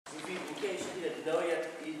case you didn't know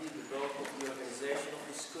yet, he's the developer of the organization of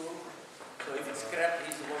the school. So if it's crap,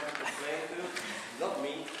 he's the one to complain to, not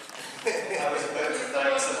me. I was about to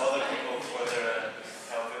thank some other people for their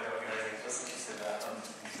help in organizing. Wasn't you said that?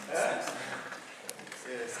 Yes.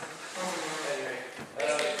 Anyway,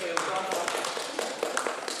 so we'll talk about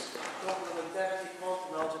complementarity,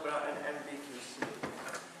 quantum algebra, and MBQC.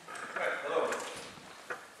 Right, hello.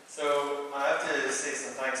 So I have to say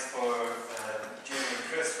some thanks for Jimmy and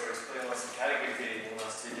Chris for explaining lots of category theory in the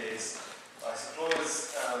last 2 days. I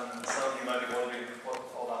suppose some of you might be wondering what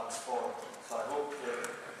all that was for. So I hope that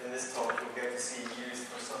in this talk you'll get to see it used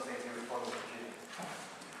for something to do with quantum computing.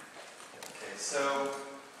 Okay, so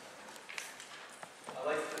I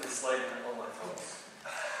like to put this slide in all my talks.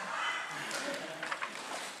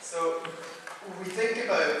 So when we think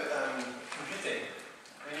about computing,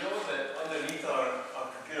 we know that underneath our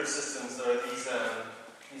computer systems there are these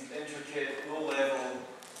intricate, low-level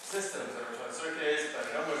systems that are trying circuits,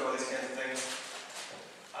 binary numbers, all these kinds of things.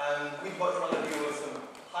 And we'd much rather deal with some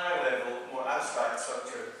higher level, more abstract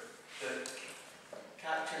structure that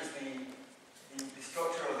captures the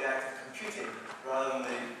structure of the act of computing rather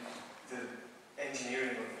than the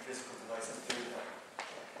engineering of the physical devices doing that.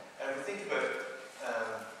 And if we think about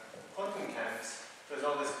quantum mechanics, there's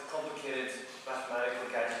all this complicated mathematical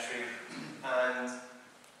gadgetry, and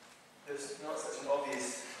there's not such an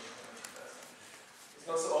obvious. It's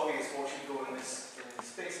not so obvious what should go in this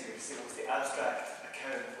space here to see what's the abstract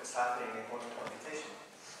account of what's happening in quantum computation.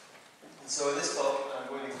 And so in this talk, I'm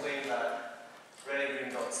going to claim that red and green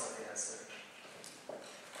dots are the answer.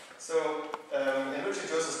 So in Richard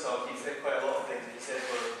Joseph's talk, he said quite a lot of things that he said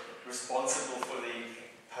were responsible for the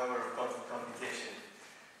power of quantum computation.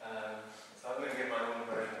 So I'm going to give my own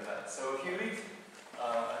version of that. So if you read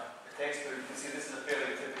a textbook, you can see this is a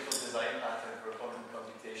fairly typical design pattern for quantum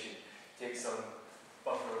computation. Take some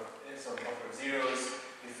buffer of zeros,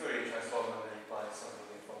 you Fourier transform them, and then you apply some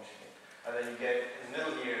Boolean function. And then you get, in the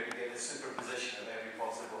middle here, you get the superposition of every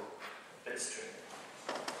possible bit string.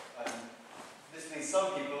 And this leads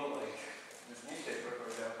some people, like this newspaper for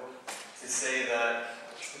example, to say that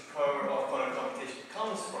the power of quantum computation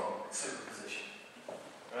comes from superposition.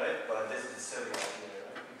 Right? But this is a silly idea,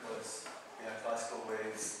 right? Because we have classical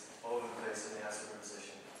waves all over the place and they have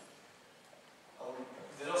superposition.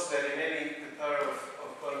 There's also that maybe the power of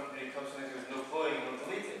quantum computing comes from it with no flowing, no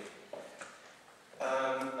deleting.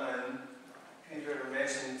 And Peter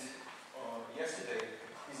mentioned yesterday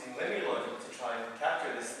using linear logic to try and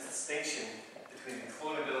capture this distinction between the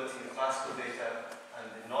clonability of classical data and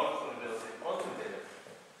the non-clonability of quantum data.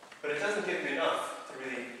 But it doesn't give you enough to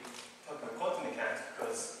really talk about quantum mechanics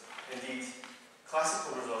because, indeed,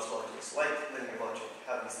 classical resource logics, like linear logic,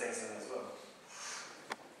 have these things in them as well.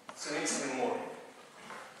 So we need something more.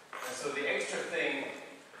 And so the extra thing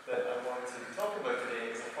that I wanted to talk about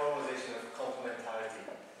today is the formalization of complementarity.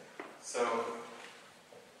 So,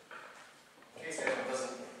 in case anyone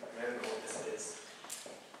doesn't remember what this is,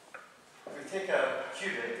 if we take a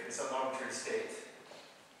qubit in some arbitrary state,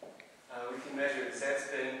 we can measure its z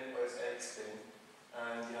spin or its x spin,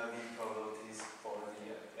 and you have these probabilities for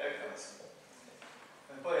the outcomes.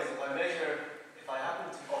 And the point is, if I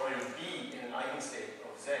happen to already be in an eigenstate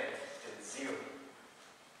of z, it's 0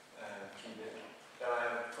 qubit, then I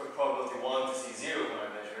have for probability 1 to see 0 when I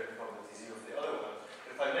measure it, and probability 0 for the other one.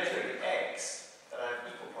 But if I measure the x, then I have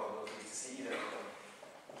equal probabilities to see either of them.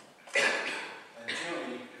 And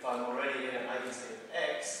generally, if I'm already in an eigenstate of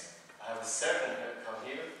x, I have a certain outcome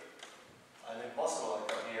here, an impossible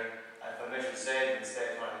outcome here, and if I measure z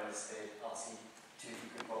instead when I'm in this state, I'll see 2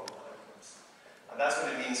 equal probable outcomes. And that's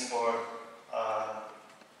what it means for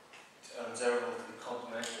an observable to be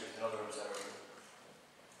complementary to another observable.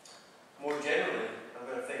 More generally, I'm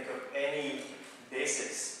going to think of any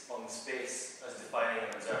basis on the space as defining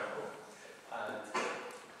an observable, and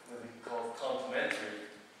will be called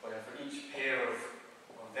complementary, when for each pair of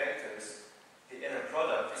vectors, the inner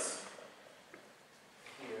products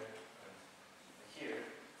here and here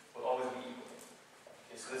will always be equal.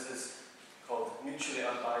 Okay, so this is called mutually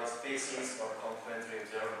unbiased bases or complementary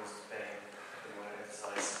observables, depending if you want to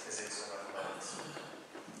emphasize physics or mathematics.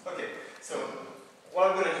 Okay, so what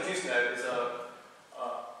I'm going to introduce now is a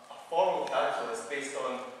formal calculus based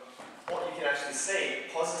on what you can actually say,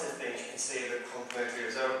 positive things you can say about complementary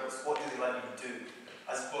observables. What do they let you do?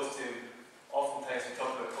 As opposed to, oftentimes we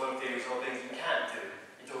talk about quantum theories or things you can't do.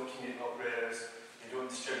 You don't commute operators, you don't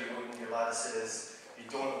distribute your lattices, you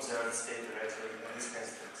don't observe the state directly, and these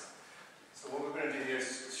kinds of things. So what we're going to do here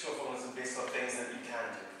is show formalism based on things that you can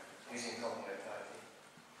do using complementarity.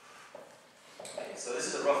 Okay, so this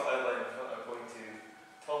is a rough outline of what I'm going to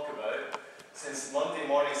talk about. since Monday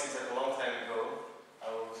morning seems like a long time ago,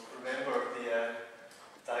 I will remember the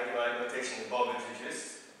diagrammatic notation that Bob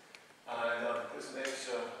introduced, and I'll put some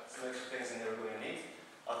extra things in there we're going to need.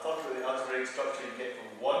 I'll talk about the algebraic structure you get from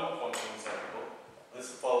one quantum example.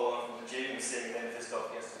 This will follow on from what Jamie was saying in his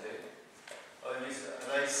talk yesterday. I'll use a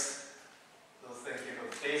nice little thing here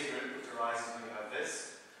called the phase group, which arises when you have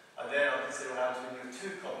this. And then I'll consider what happens when you have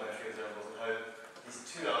two complementary examples and how these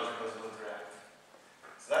two algebras will interact.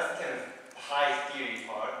 So that's the kind of high theory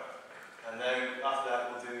part. And now, after that,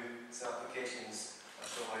 we'll do some applications and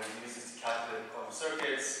show how you use this to calculate quantum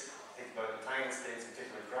circuits, think about entangled states,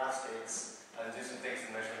 particular graph states, and do some things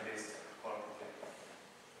in measurement-based quantum computing.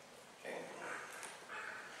 Okay?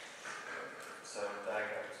 So,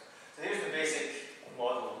 diagrams. So here's the basic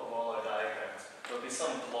model of all our diagrams. There'll be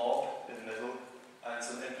some blob in the middle, and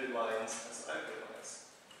some input lines, and some output lines.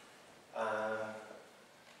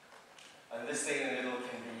 And this thing in the middle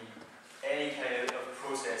can be any kind of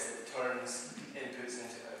process that turns inputs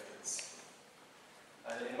into outputs.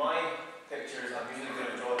 And in my pictures, I'm usually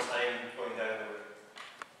going to draw time going down the way.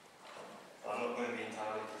 I'm not going to be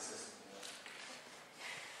entirely consistent.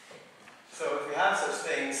 So if we have such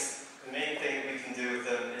things, the main thing that we can do with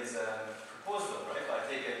them is propose them, right? If I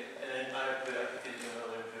take an output, I can take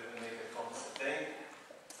another input and make a composite thing.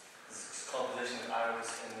 This composition of arrows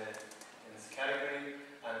in this category.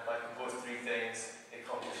 And if I compose three things, a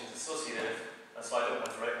composition is associative, and so I don't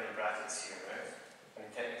have to write any brackets here, right? I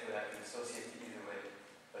mean, technically I can associate it either way,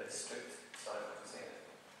 but it's strict, so I don't have to say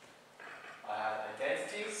anything. I have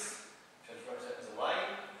identities, which I refer to as a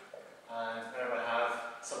line, and whenever I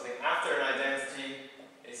have something after an identity,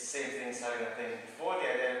 it's the same thing as having a thing before the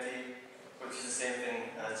identity, which is the same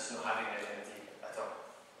thing as not having an identity at all.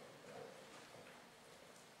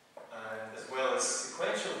 And as well as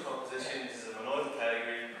sequential composition, this is a monoidal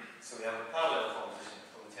category, so we have a parallel composition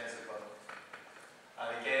called the tensor product.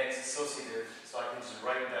 And again, it's associative, so I can just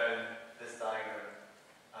write down this diagram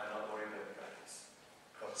and not worry about the brackets.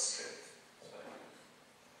 Because it's strict.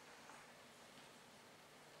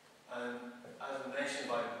 And as was mentioned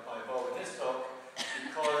by Bob in his talk,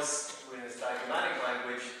 because we're in this diagrammatic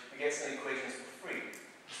language, we get some equations for free.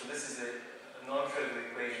 So this is a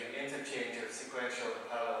non-trivial equation, interchange of sequential and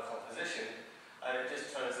parallel composition, and it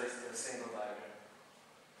just translates to a single diagram.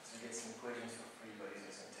 So you get some equations for free by using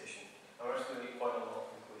this notation. And we're actually going to get quite a lot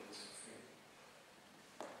of equations for free.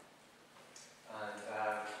 And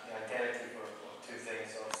the identity for two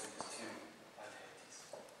things, obviously just two identities.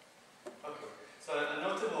 Okay, so a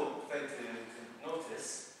notable thing to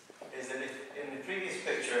notice is that if in the previous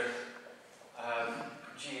picture,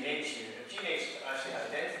 G and H here, if G and H are actually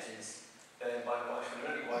identities, then by actually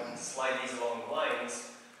really I can slide these along the lines,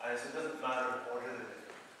 and so it doesn't matter what order they're in.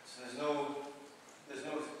 So there's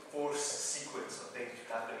no force sequence of things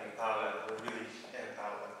happening in parallel, they're really in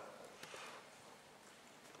parallel.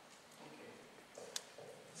 Okay.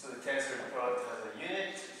 So the tensor product has a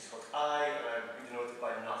unit, which is called I, and I denote it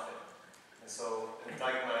by nothing. And so in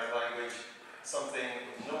diagrammatic language, something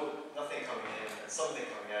with nothing coming in and something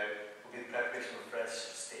coming out will be the preparation of a fresh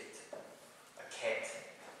state, a ket,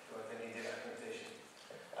 if you want to think that notation.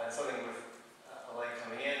 And something with a line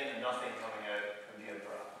coming in and nothing coming out would be a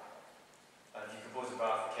graph. And if you compose a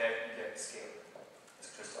graph of ket, you get the scale,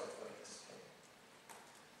 as Chris talked about this.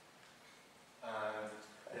 And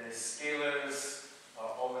the scalars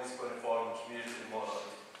are always going to form a commutative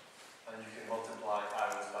monoid, and you can multiply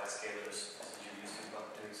arrows by scalars, as you're used to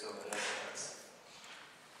not doing so in the next class.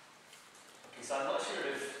 Okay, so I'm not sure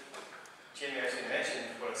if Jamie actually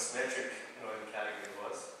mentioned what a symmetric monoidal category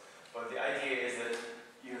was, but the idea is that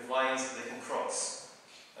you have lines that they can cross.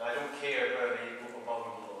 And I don't care whether they go above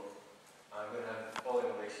or below. I'm going to have the following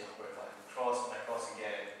relation where if I cross and I cross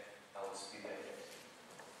again, that will speed the identity.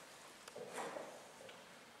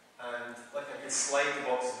 And like I could slide the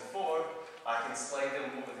boxes before, I can slide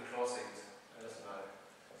them over the crossings. It doesn't matter.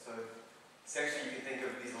 So essentially you can think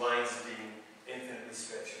of these lines as being infinitely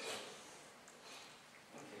stretchable.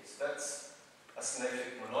 Okay, so that's a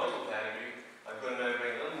symmetric monoidal category. I'm going to now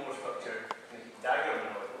bring a little more structure to make it dagger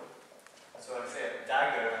monoidal. So when I say a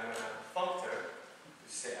dagger, I'm going to have a functor, which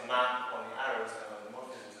is a map on the arrows and on the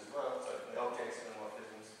morphisms as well, so the objects and the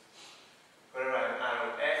morphisms. Whenever I have an arrow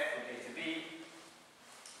F from A to B,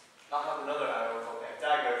 I'll have another arrow called F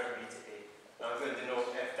dagger from B to A. Now I'm going to denote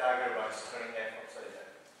F dagger by just turning F upside down.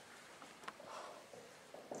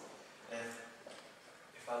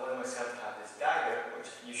 If I allow myself to have this dagger, which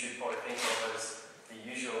you should probably think of as the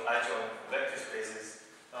usual adjoint for vector spaces,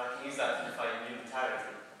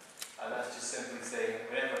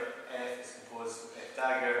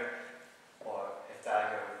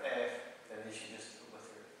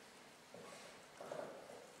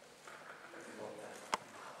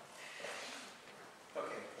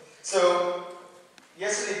 So,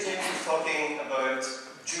 yesterday James was talking about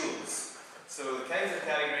joules. So the kinds of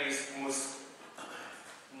categories, the most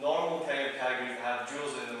normal kind of categories that have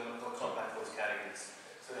joules in them are called compact force categories.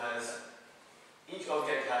 So it has, each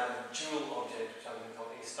object has a joule object, which I'm going to call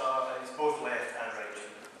A star, and it's both left and right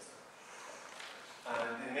joules.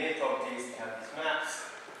 And the main properties, they have these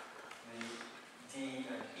maps, the D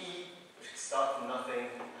and E, which can start from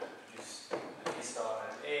nothing and produce an A star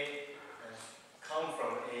and A, and come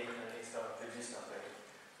from A and A star and produce nothing.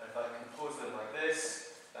 And if I compose them like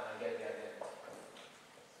this, then I get the identity.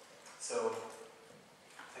 So,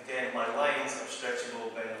 again, my lines are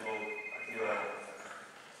stretchable, bendable, I can do whatever with them.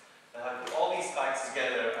 Now, if I put all these facts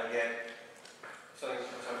together, I get something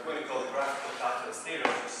which I'm going to call the graphical calculus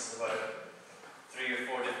theorem, which is about 3 or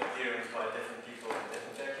 4 different theorems by different people in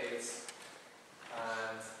different decades.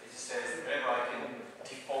 And it just says that whenever I can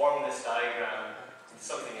deform this diagram into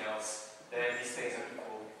something else, then these things are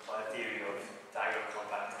equal by a theory of diagonal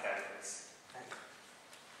compact categories.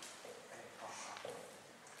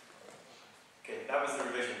 Okay, that was the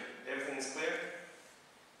revision. Everything is clear?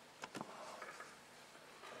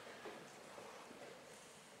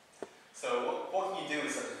 So what can you do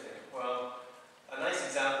with such a thing? Well, a nice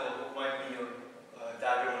example of what might be a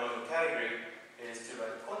diagonal category is to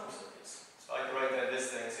write quantum circuits. So I can write down this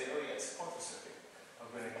thing and say, oh yeah, it's a quantum circuit. I'm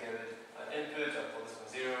going to give it an input, I'll call this one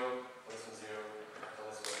 0, call this one 0, I'll call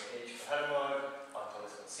this one H for Hadamard, I'll call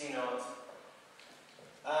this one C naught.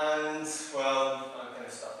 And, well, I'm kind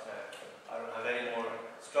of stuck now. I don't have any more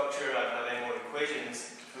structure, I don't have any more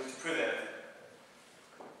equations to prove it.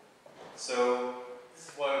 So, this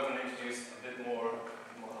is why we're going to introduce a bit more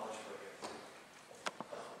algebra here.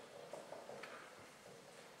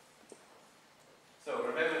 So,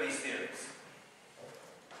 remember these theorems.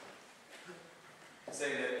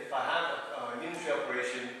 Say that if I have a unitary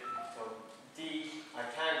operation, so D, I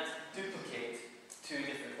can't duplicate 2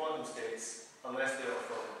 different quantum states unless they're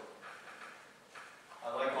orthogonal.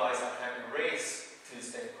 And likewise, I can't erase 2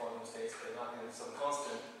 distinct quantum states by mapping them to some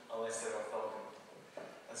constant unless they're orthogonal.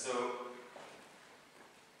 And so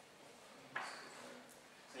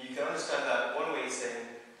you can understand that one way is saying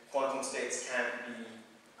quantum states can't be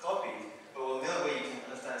copied, but the other way you can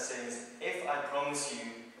understand saying is if I promise you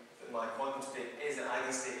that my quantum state is an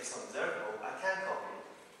eigenstate of some observable, I can copy it.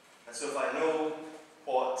 And so if I know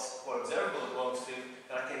what observable it belongs to,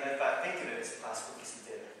 then I can in fact think of it as a classical PC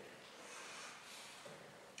data.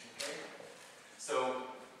 Okay? So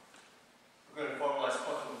we're going to formalize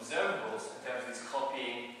quantum observables in terms of these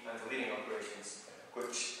copying and deleting operations,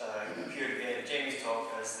 which appeared again in Jamie's talk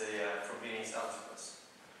as the Frobenius algebras.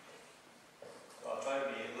 So I'll try to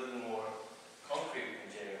be a little more concrete than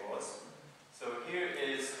Jamie was. So here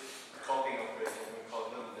is the copying operation, we call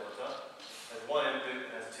it little delta. It has 1 input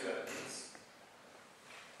and has 2 outputs.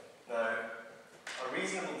 Now, a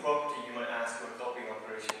reasonable property you might ask for a copying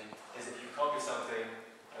operation is if you copy something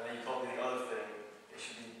and then you copy the other thing, it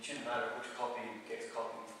shouldn't matter which copy gets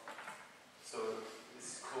copied. So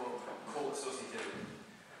this is co-associativity.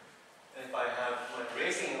 And if I have my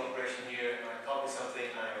erasing operation here and I copy something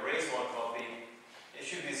and I erase 1 copy, it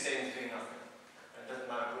should be the same as doing nothing. And it doesn't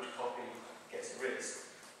matter which copy gets erased.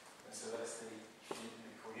 And so that's the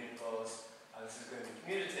coherent clause. And this is going to be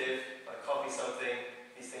commutative. If I copy something,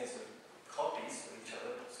 these things are copies of each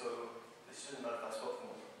other, so this shouldn't matter if I swap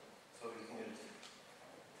them over. So it'll be commutative.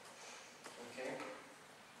 Okay?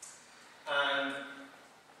 And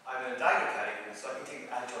I'm in a diagonal category, so I can take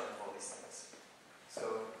the adjoint of all these things.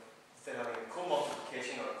 So instead of having a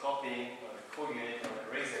co-multiplication or a copying or a co-unit or an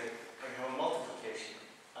erasing, I can have a multiplication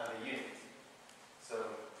and a unit. So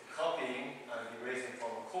the copying and the erasing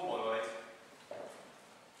form a comonoid,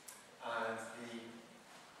 and the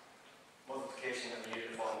multiplication and the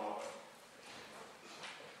unit form monoid.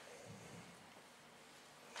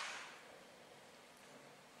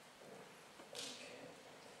 Okay.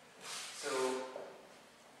 So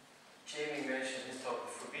Jamie mentioned his talk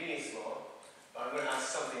of Frobenius law, but I'm going to ask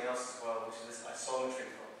something else as well, which is this isometry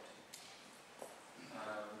property,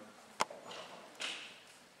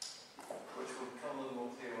 which will become a little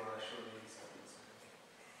more clear when I show you examples.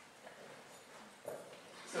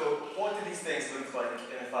 So what do these things look like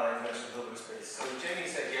in a finite-dimensional Hilbert space? So Jamie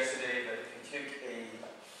said yesterday that if you took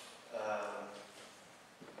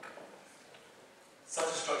such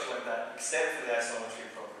a structure like that, except for the isometry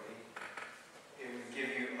property, it would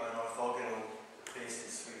give you an orthogonal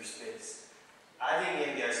basis for your space. Adding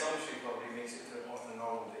in the isometry property makes it into an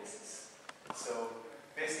orthonormal basis. So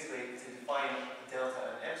basically, to define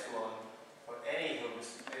delta and epsilon for any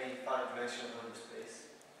finite-dimensional Hilbert space,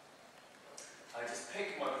 I just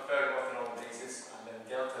pick my preferred orthonormal basis, and then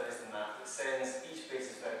delta is the map that sends each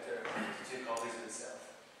basis vector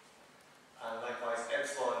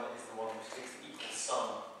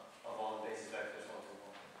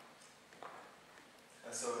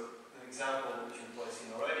example, which you've probably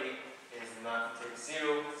seen already, is the map that takes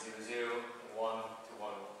 0, 0, 0, and 1 to 1,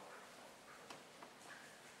 1.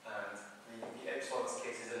 And the epsilon's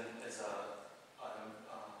case is a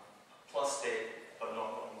plus state, but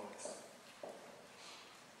not modes.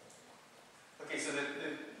 Okay, so the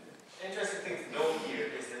interesting thing to know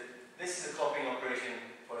here is that this is a copying operation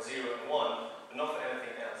for 0 and 1, but not for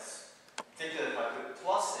anything else. Particularly if I put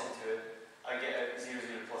plus into it, I get out 0,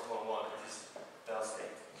 0 plus 1, 1, which is bell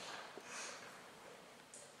state.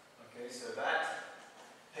 Okay, so that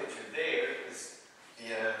picture there is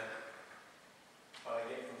the what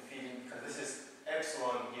I get from feeding, because this is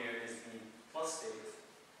epsilon here is the plus state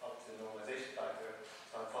up to the normalization factor.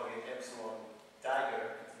 So I'm plugging epsilon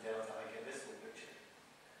dagger into delta, I get this little picture.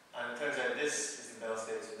 And it turns out this is the bell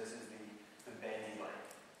state, so this is the bendy line.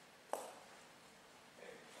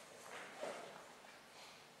 Okay.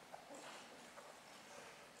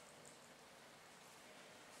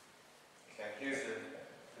 Okay, here's the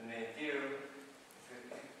main theorem. If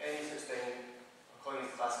any such thing, according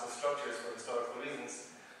to classical structures for historical reasons,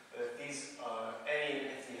 if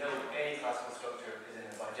you know any classical structure is in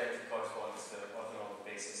a bijective correspondence to the orthonormal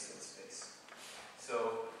basis of the space.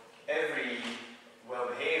 So every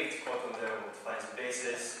well-behaved quantum zero defines the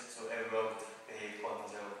basis, so every well-behaved quantum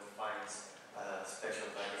zero defines a special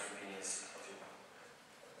Lagrange Frobenius algebra.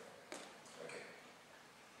 Okay.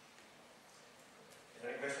 Is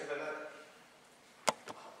there any question about that?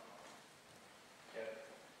 Yeah.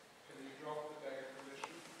 Can you drop the dagger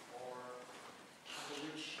condition, or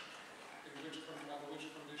under which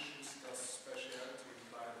conditions does speciality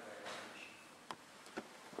imply the dagger condition?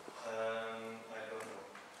 I don't know.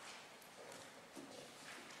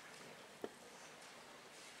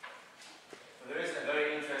 But there is a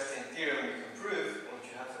very interesting theorem you can prove once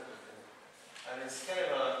you have such a thing. And it's kind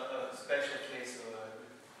of a special case of a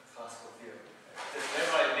classical theorem. Because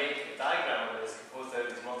whenever I make a diagram of this, composed out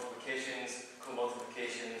of these multiplications,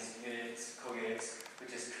 co-multiplications, units, co-units,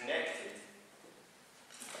 which is connected,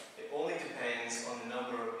 it only depends on the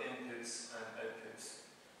number of inputs and outputs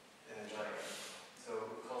in the diagram. So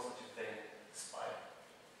we call such a thing a spiral.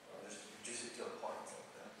 I'll just reduce it to a point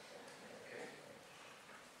like that. Okay.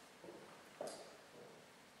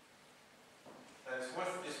 Now it's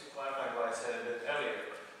worth just clarifying what I said a bit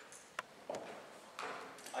earlier.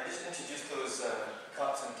 I just introduced those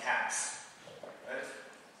cuts and caps, right?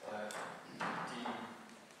 D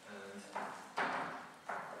and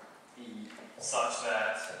E, such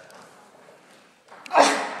that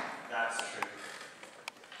that's true.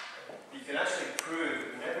 You can actually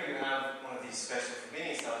prove whenever you have one of these special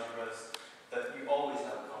Frobenius algebras that you always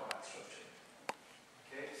have a compact structure.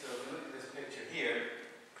 Okay, so if you look at this picture here,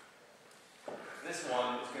 this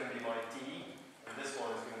one is going to be my D, and this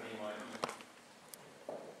one is going to be my E.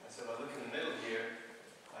 And so if I look in the middle here,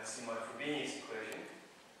 I see my Frobenius equation,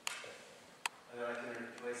 and then I can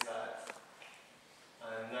replace that.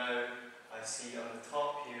 And now I see on the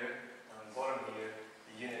top here, and the bottom here,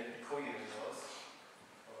 the unit, the co-unit laws,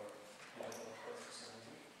 or that's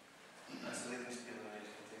the Lagrange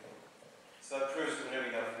eliminated integral. So that proves that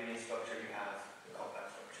whenever you have a Frobenius structure, you have a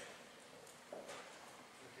compact structure.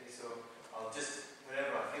 Okay, so I'll just,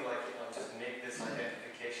 whenever I feel like it, I'll just make this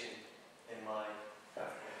identification in my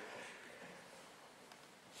graphical application.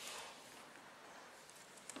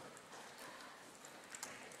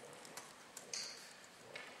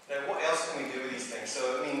 Now, what else can we do with these things?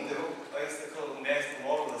 So, I mean, I guess the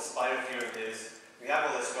model of the spiral theorem is we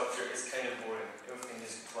have all this structure, it's kind of boring. Everything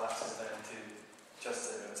just collapses down to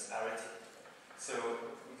just its arity. So,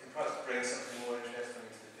 we can perhaps bring something more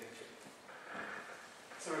interesting into the picture.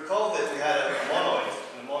 So, recall that we had a monoid,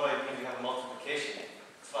 and the monoid means we have multiplication.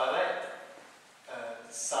 So, I let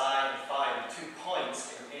psi and phi be 2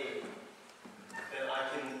 points in A, then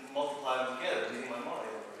I can multiply them together using my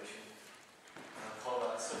monoid operation. I'll call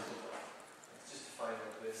that simple graph. It's just defined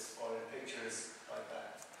like this, or in pictures like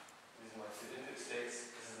that. These are my two input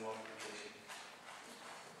states, this is the multiplication.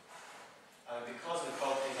 And because of the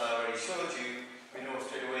properties I already showed you, we know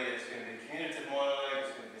straight away that it's going to be a commutative monoid,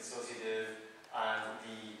 it's going to be associative, and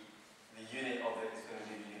the unit of it is going to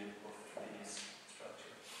be the unit of the Frobenius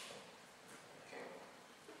structure. Okay.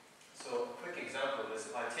 So a quick example of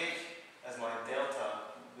this, if I take as my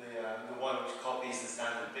delta the one which copies the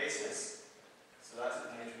standard basis, so that's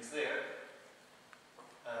the matrix there,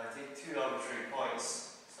 and I take 2 arbitrary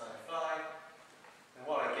points, psi and phi, and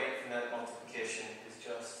what I get from that multiplication is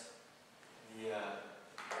just the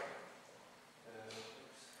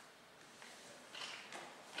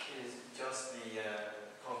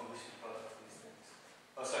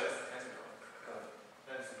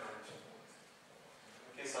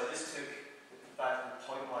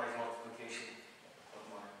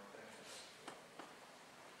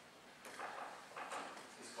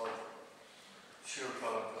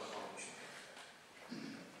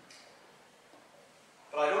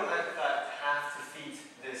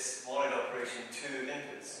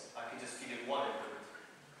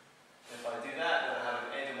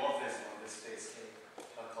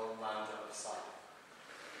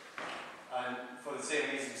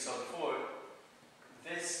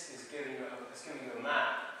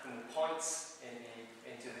points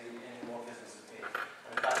into the homomorphisms of A.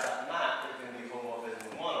 And in fact, that map is going to be homomorphism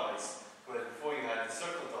of monoids, whereas before you had the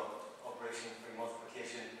circle operation for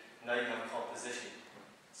multiplication, now you have composition.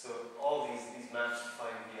 So all these maps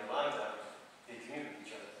defined via lambda, they commute with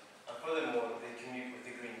each other. And furthermore, they commute with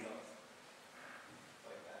the green dot.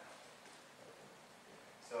 Like that.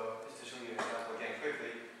 So just to show you an example again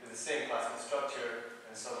quickly, with the same classical structure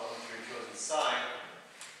and some arbitrary chosen psi,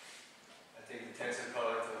 I take the tensor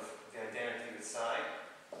product of the identity with psi,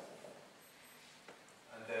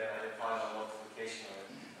 and then I apply my multiplication on it,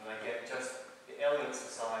 and I get just the elements of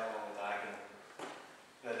psi along the diagonal.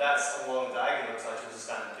 Now that's along the diagonal, so I chose a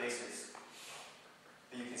standard basis,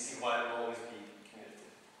 but you can see why it will always be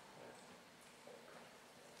commutative.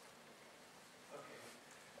 Okay,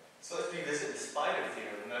 so let's revisit the spider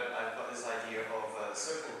theorem. Now I've got this idea of a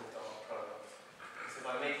circle dot product. So if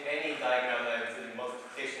I make any diagram now including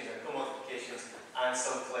multiplications and co-multiplications and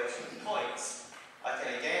some collection of points, I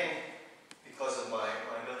can again, because of my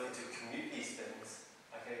ability to commute these things,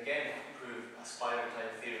 I can again prove a spider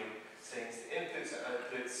type theorem saying it's the inputs and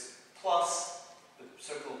outputs plus the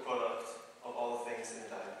circle product of all things in the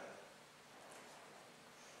diagram.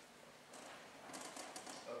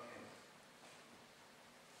 Okay.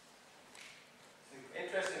 The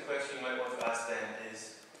interesting question you might want to ask then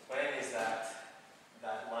is, when is that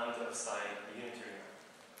lambda of psi a unitary map?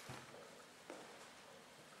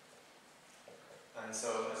 And so,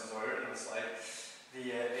 as is already on the slide,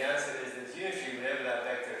 the answer is that it's unitary whenever that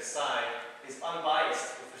vector psi is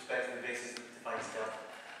unbiased with respect to the basis that defines delta.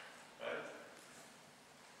 Right?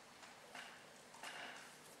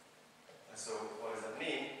 And so, what does that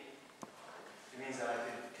mean? It means that I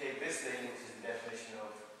could take this thing, which is the definition of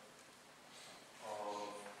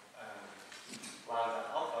lambda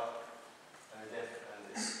alpha, and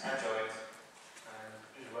this adjoint, and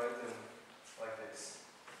just write them like this.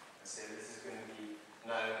 And say this is going to be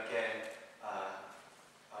now again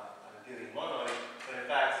an abelian monoid, but in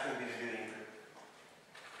fact it's going to be the abelian group.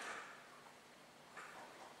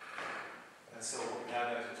 And so what we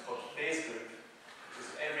have now is what's called a phase group, which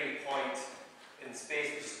is every point in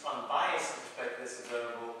space which is unbiased with respect to this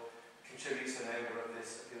observable contributes a member of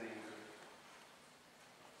this abelian group.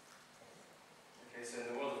 Okay, so in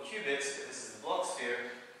the world of qubits, if this is the block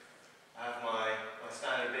sphere, I have my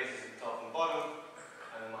standard basis at the top and bottom,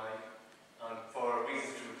 and for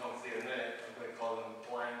reasons which will become clear in a minute, I'm going to call them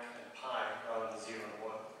blank and pi rather than 0 and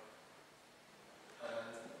 1.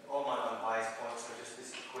 And all my unbiased points are just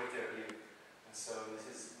this equator here. And so this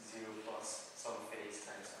is 0 plus some phase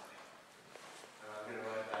times I. And I'm going to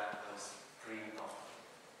write that as green alpha.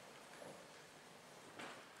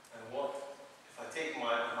 And if I take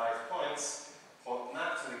my unbiased points, what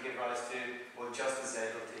maps will give rise to? Well, just the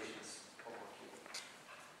z rotations of our cube.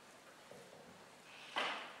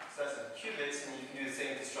 So that's in qubits, and you can do the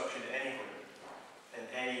same construction anywhere, in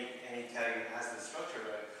any category that has the structure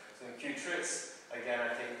right. So in QICS, again,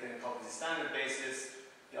 I take the copy the standard basis,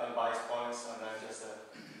 the unbiased points are now just a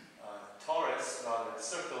torus rather than a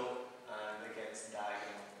circle, and against the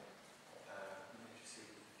diagonal. You see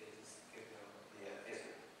the phases given the phase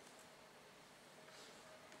group.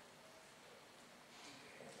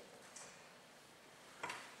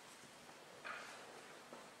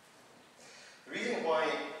 The reason why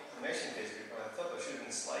I mentioned phase group, and I thought there should have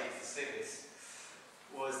been a slide to say this,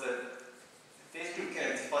 was that the phase group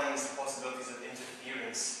kind of defines the possibilities of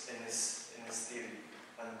interference in this theory,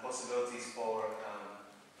 and possibilities for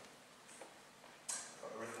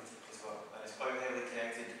arithmetic as well. And it's quite heavily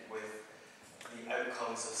connected with the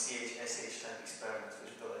outcomes of CH-SH type experiments,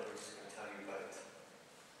 which Bill Edwards is going to tell you about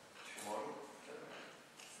tomorrow.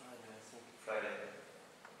 Friday.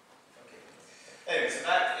 Okay. Anyway, so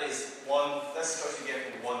that is that's the structure you get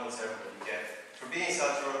from one observable. You get Frobenius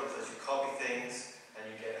algebra, which lets you copy things, and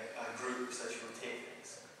you get a group which lets you rotate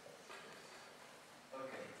things.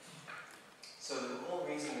 Okay. So the whole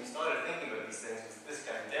reason we started thinking about these things was this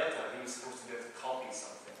guy delta, he was supposed to be able to copy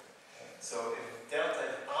something. So if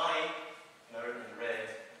I, now written in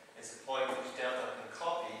red, is a point which delta can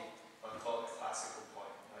copy, I'll call it a classical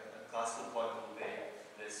point. Right? And a classical point will obey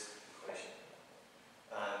this equation.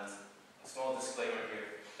 And a small disclaimer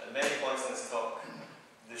here, at many points in this talk,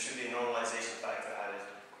 there should be a normalization factor added.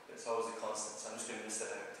 It's always a constant, so I'm just going to miss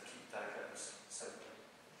that out to keep diagrams simple.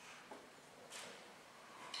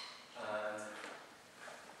 And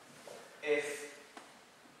if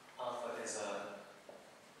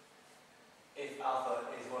alpha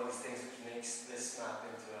is one of these things which makes this map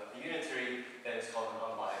into a unitary, then it's called an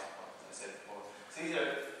unbiased point, as I said before. So these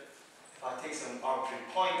are, if I take some arbitrary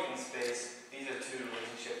point in space, these are two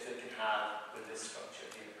relationships that it can have with this structure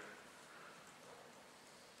here.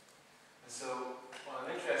 So what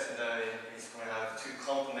I'm interested now in is when I have two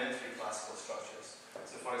complementary classical structures.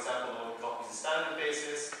 So for example, the one that copies the standard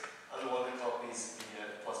basis and the one that copies the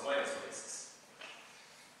plus minus basis.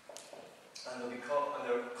 And they're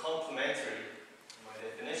complementary, in my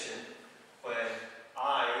definition, when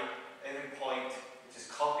every point which is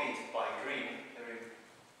copied by green,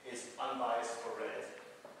 is unbiased for red.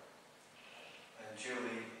 And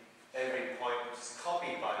Julie, every point which is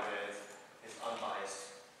copied by red is unbiased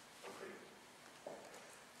for green.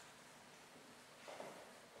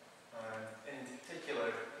 And in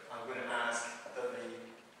particular, I'm going to ask that the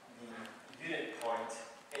unit point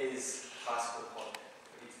is a classical point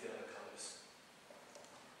for each of the other colours.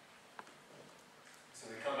 So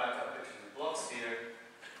we come back to our picture of the block sphere.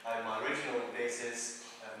 I have my original basis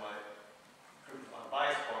and my group of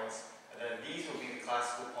unbiased points, and then these will be the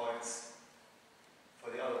classical points for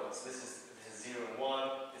the other ones. This is 0 and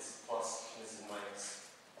 1, this is plus, and this is minus.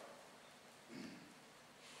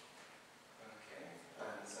 Okay,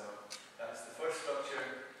 and so that's the first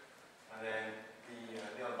structure, and then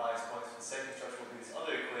the unbiased points for the second structure will be this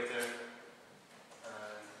other equator,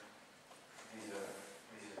 and these are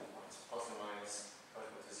the points, plus and minus,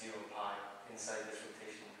 equal to 0 pi inside this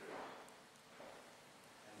rotation group.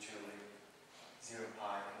 And Julie, 0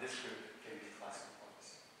 pi in this group give you classical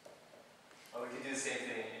points. And we can do the same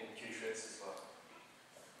thing in QICS as well.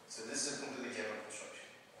 So this is a completely general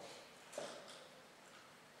construction.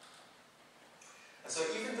 And so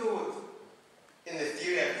even though in the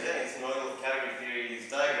theory I'm presenting, it's monoidal category theory,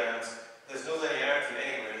 these diagrams, there's no linearity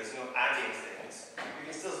anywhere, there's no adding things.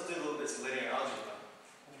 We can still do little bits of linear algebra.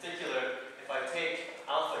 In particular, if I take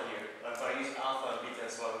alpha here, I'm going to use alpha and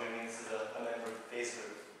beta, so I'm going to mean this is a member of the phase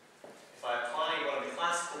group. If I apply one of the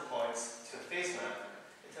classical points to a phase map,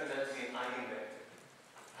 it turns out to be an eigenvector.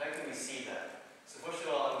 How can we see that? So first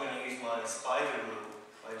of all, I'm going to use my spider rule,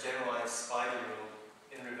 my generalized spider rule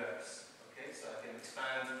in reverse. Okay, so I can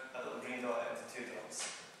expand that little green dot into two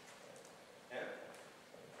dots. Yeah?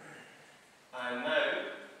 And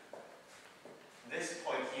now, this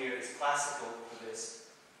point here is classical for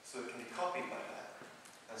this, so it can be copied by that.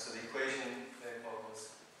 And so the equation then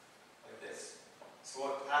follows like this. So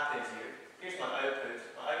what happens here? Here's my output.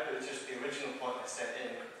 My output is just the original point I sent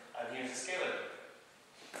in, and here's the scalar,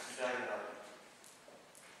 which is the eigenvalue.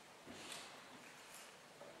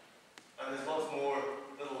 And there's lots more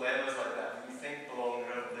little lemmas like that that you think belong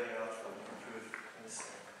around linear algebra you can prove in this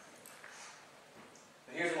thing.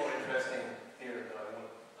 But here's a more interesting theorem that I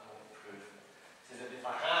won't prove. It says that if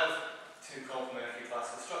I have two complementary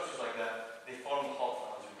classical structures like that, they form a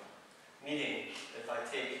Hopf algebra. Meaning, if I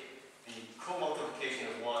take the co-multiplication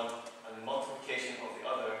of one and the multiplication of the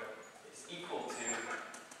other is equal to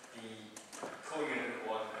the co-unit of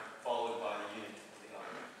one followed by the unit of the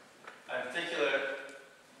other. And in particular,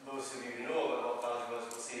 those of you who know about Hopf algebras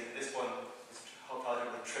will see that this one is Hopf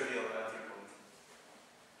algebra with trivial anticode.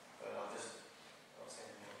 But I'll say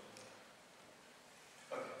anything more than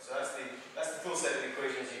that. Okay, so that's the full set of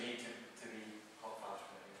equations you need to be Hopf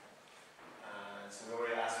algebra. And so we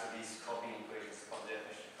already asked for these copying equations from the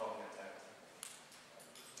definition of complementarity.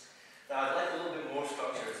 Now I'd like a little bit more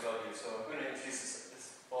structure as well here, so I'm going to introduce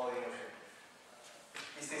this following notion.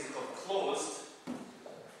 These things are called closed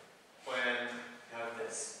when you have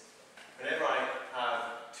this. Whenever I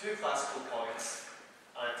have two classical points,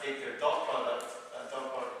 and I take their dot product,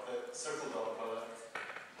 the circle dot product,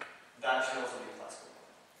 that should also be a classical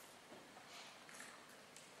point.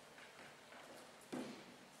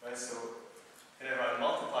 Right, so whenever I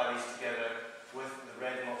multiply these together with the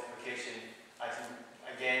red multiplication, I can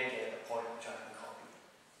again get a point which I can copy.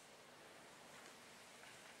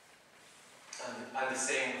 And the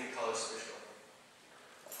same with the color switch on.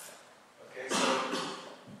 Okay, so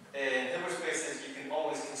in Hilbert spaces you can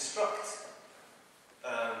always construct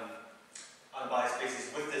unbiased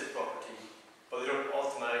spaces with this property, but they don't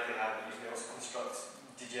automatically have it. You can also construct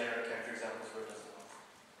degenerate counterexamples where it doesn't have.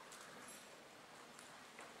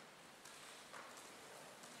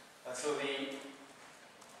 And so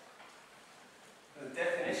the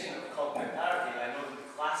definition of complementarity, I know that the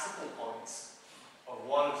classical points of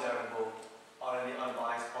one observable are in the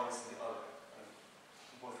unbiased points of the other,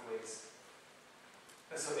 both ways.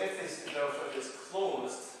 And so if this observable structure is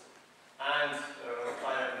closed and there are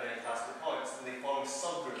finite many classical points, then they form a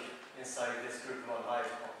subgroup inside this group of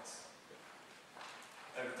unbiased points.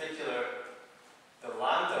 In particular, the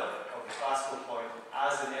lambda of the classical point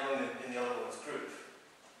as an element in the other one's group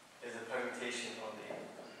is a permutation on the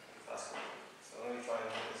classical point. So let me try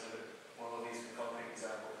and make this a bit more obvious with a concrete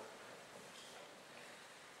example.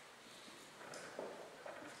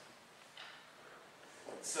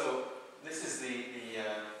 So this is the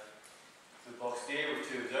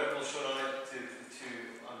monoidal shown on it to the two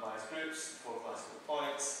unbiased groups, 4 classical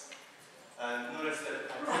points. And notice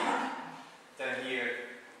that I take down here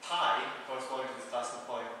pi corresponding to this classical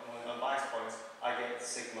point among unbiased points, I get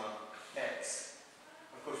sigma x.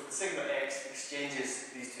 Of course, the sigma x exchanges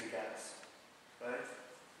these two gaps, right?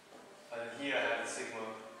 And here I have the sigma.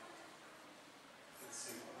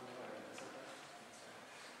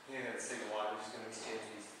 Here I have the sigma y, which is going to exchange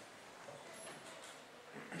these.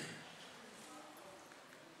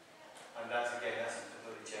 And that's again, that's a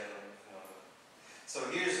completely general phenomenon.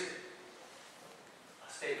 So here's a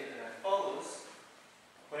statement that follows.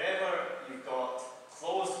 Whenever you've got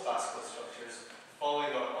closed classical structures, the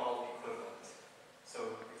following are all equivalent. So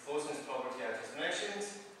the closeness property I just mentioned,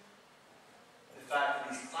 the fact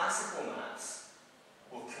that these classical maps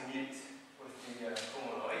will commute with the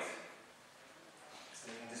homonoid, so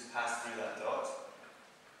you can just pass through that dot.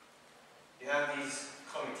 You have these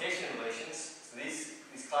commutation relations, so these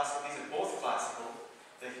are both classical,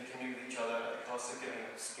 they can commute with each other at the cost of giving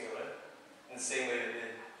a scalar, in the same way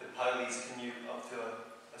that the Pauli's commute up to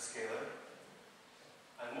a scalar.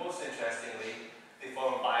 And most interestingly, they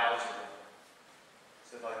form bialgebra.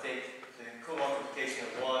 So if I take the co-multiplication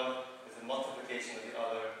of one with the multiplication of the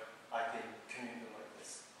other, I can commute them like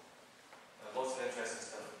this. Lots of interesting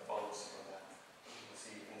stuff follows from that. We'll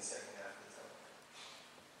see in the second half of the talk.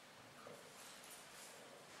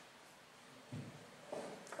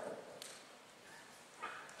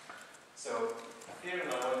 So here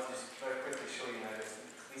I want to just very quickly show you now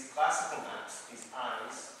these classical maps, these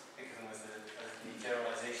I's, think of them as the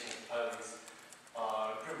generalization of Pauli's,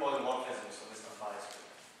 are group polymorphisms of this unbiased group.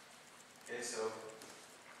 Okay, so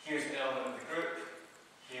here's the element of the group,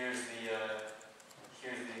 here's the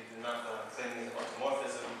map that I'm claiming is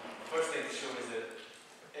automorphism. The first thing to show is that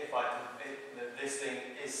that this thing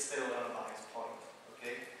is still an unbiased point.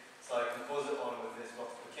 Okay? So I compose it on with this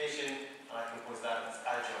multiplication, and I compose that as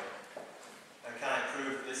adjoint. Now can I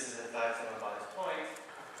prove that this is in fact an unbiased point?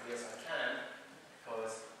 Yes, I can,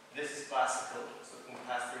 because this is classical, so it can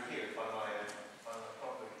pass through here by my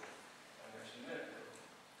property I mentioned a minute ago.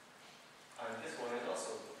 And this one is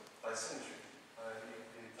also by symmetry,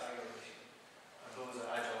 the diagonal relation. And those are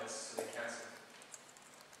adjoints, so they cancel.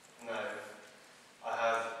 Now, I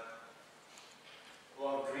have a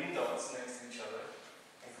lot of green dots next to each other,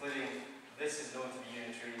 including this is known to be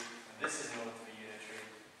unitary, and this is known to be unitary,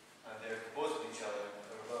 and they're composed with each other.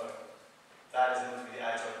 That is known to be the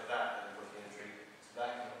adjoint of that, and they're both unitary. So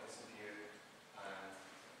that cannot disappear, and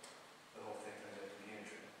the whole thing turns out to be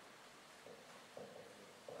unitary.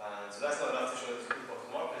 And so that's not enough to show this group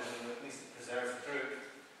automorphism, but at least it preserves the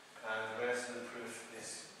group. And the rest of the proof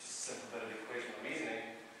is just a simple bit of equational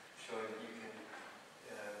reasoning, showing that you can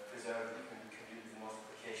preserve, you can compute the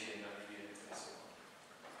multiplication and the unit and so on.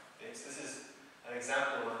 Okay, so this is an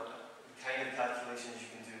example of the kind of calculations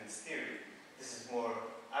you can do in this theory. This is more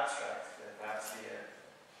abstract than perhaps the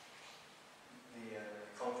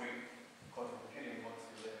concrete quantum computing we want to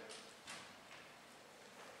do there.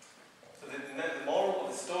 So the moral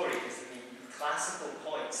of the story is that the classical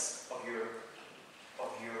points of your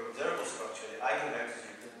observable structure, the eigenvectors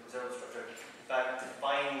of your observable structure, in fact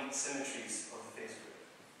define symmetries of the phase group,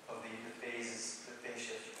 of the phase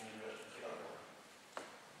shift you can do with the other one.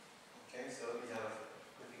 Okay, so we have a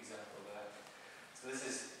quick example of that. So this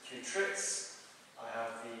is QICS. I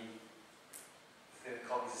have the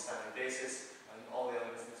copies of standard basis, and all the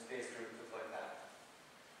elements in this phase group look like that.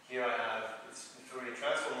 Here I have the Fourier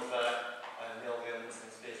transform of that, and all the elements in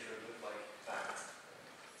this phase group look like that.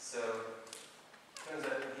 So it turns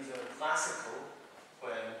out that these are classical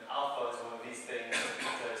when alpha is one of these things and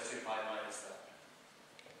beta is 2 pi minus that.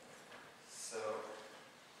 So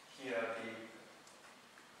here are the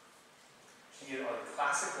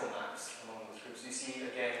classical maps among those groups. You see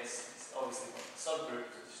again it's obviously a subgroup,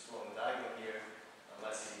 it's just along the diagonal here, and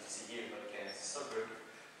less easy to see here, but again it's a subgroup.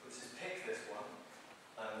 Let's just pick this one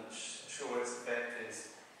and show what its effect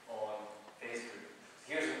is on phase group.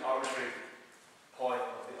 So here's an arbitrary point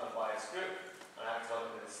of the unbiased group, and I act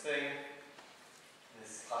on it with this thing,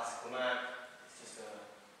 this classical map.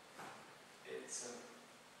 It's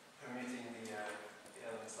permuting the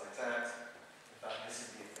elements like that. In fact, this is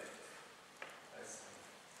the effect.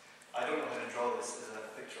 I don't know how to draw this as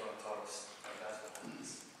a picture on a torus, and that's what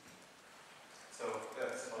happens. So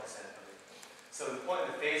that's what I said earlier. So the point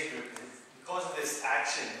of the phase group is because of this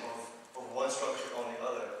action of one structure on the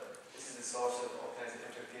other, this is the source of all kinds of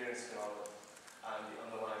interference phenomena and the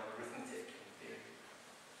underlying arithmetic in theory.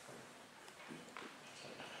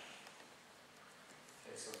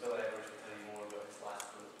 Okay, so Bill Edwards will tell you more about this last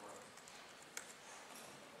bullet point.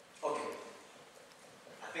 Okay.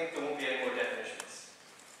 I think there won't be any more definitions.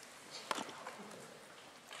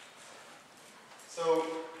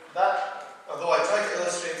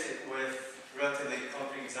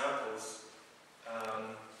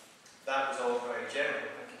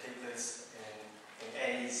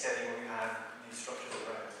 setting where you have these structures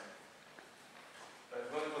around. But if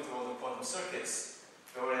we want to go through all the quantum circuits,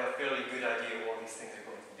 we already have a fairly good idea of what these things are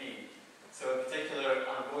going to be. So in particular,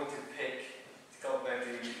 I'm going to pick the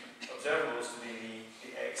complementary observables to be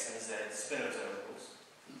the X and Z spin observables.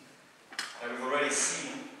 Now we've already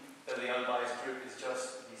seen that the unbiased group is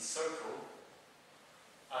just the circle,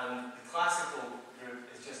 and the classical group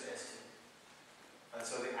is just S2. And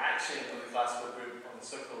so the action of the classical group on the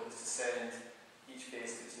circle is to send each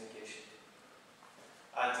phase to its negation.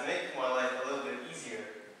 And to make my life a little bit easier,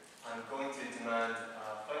 I'm going to demand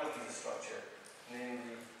a final piece of structure,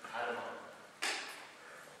 namely Hadamard.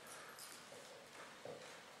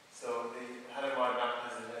 So the Hadamard map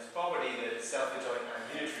has a nice property that it's self-adjoint and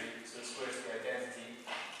unitary, so it squares the identity,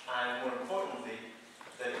 and more importantly,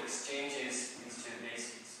 that it exchanges these two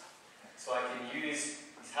bases. So I can use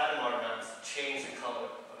these Hadamard maps to change the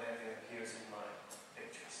color of anything that appears in my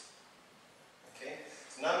pictures. Okay?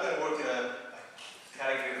 So now I'm going to work in a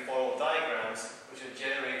category of formal diagrams which are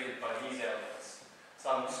generated by these elements.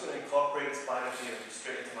 So I'm just going to incorporate the spider theorem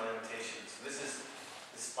straight into my notation. So this is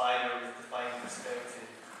the spider with defined with respect to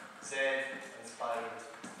Z, and the spider with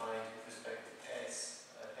defined with respect to X,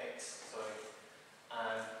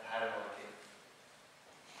 and Hadamard again.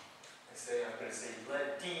 I'm going to say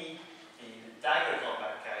let D be the dagger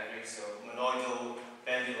compact category, so monoidal,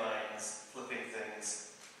 bendy lines, flipping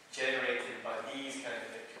things, generated by these kind of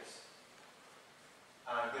pictures.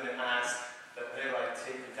 I'm going to ask that whenever I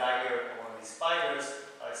take the dagger on one of these spiders,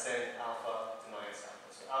 I send alpha to minus alpha.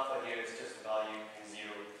 So alpha here is just a value in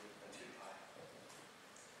 0 and 2 pi.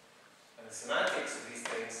 And the semantics of these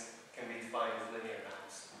things can be defined as linear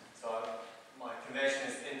maps. So my convention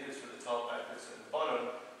is inputs at the top, outputs at the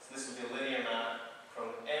bottom. So this will be a linear map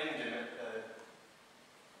from from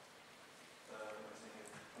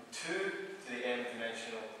 2 to the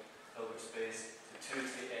m-dimensional Hilbert space to 2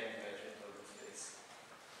 to the n-dimensional Hilbert space.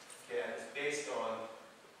 Okay, and it's based on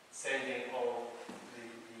sending all the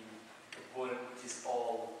component which is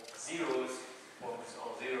all zeros, one which is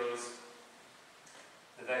all zeros,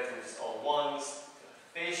 the vector which is all ones,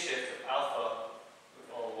 the phase shift of alpha with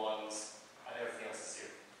all ones, and everything else is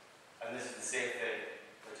 0. And this is the same thing,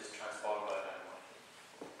 but just transformed by Hadamard.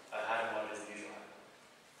 Hadamard is the usual Hadamard.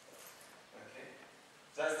 Okay?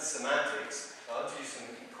 So that's the semantics. I'll introduce some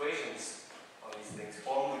equations on these things,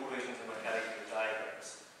 formal equations in my category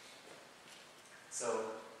diagrams.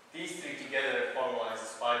 So these three together formalize the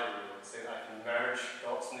spider rule. So I can merge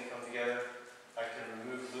dots when they come together, I can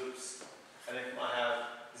remove loops, and if I have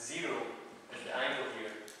 0 as the angle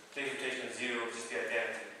here, phase rotation of 0 is just the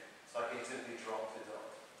identity. So I can simply drop the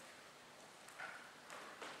dot.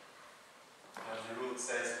 There's a rule that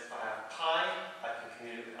says if I have pi, I can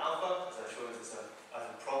commute it with alpha, as I showed as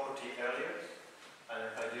a property earlier. And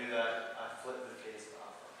if I do that, I flip the phase of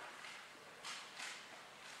alpha.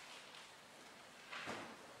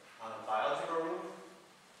 Bialgebra rule,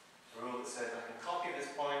 the rule that says I can copy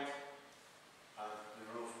this point.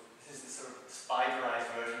 This is the sort of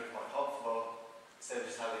spiderized version of my top flow. Instead of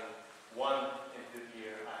just having one input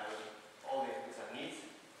here, I have all the inputs I need.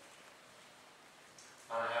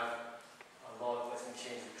 And I have a law that lets me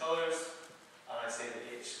change the colors, and I say that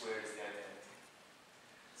h squared is the identity.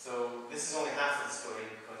 So this is only half of the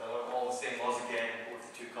story, because I want all the same laws again, with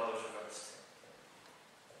the two colors reversed.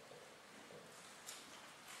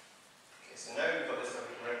 Okay, so now we've got this that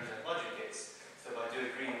we can represent logic gates. So if I do a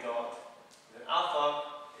green dot with an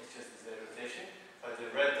alpha, it's just the Z rotation. If I do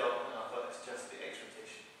a red dot with an alpha, it's just the X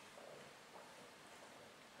rotation.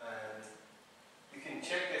 And you can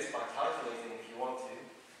check this by calculating if you want to.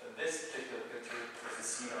 But this particular picture is a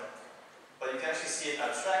C naught. But you can actually see it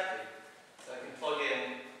abstractly. So I can plug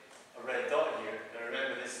in a red dot here. Now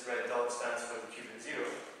remember, this red dot stands for the qubit 0.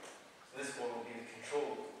 So this one will be the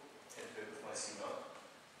control input with my C naught.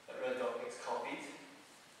 That red dot gets copied.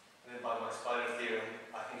 And then by my spider theorem,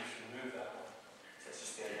 I can just remove that one. So it's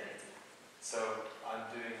just the identity. So I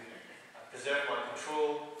preserve my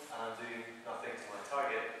control, and I'm doing nothing to my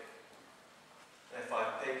target. And if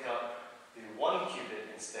I pick up the 1 qubit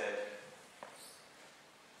instead,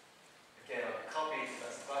 again I'll copy, so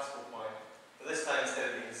that's the classical point. But this time,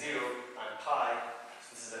 instead of being 0, I'm pi,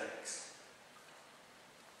 so this is an X.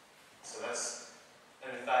 So that's,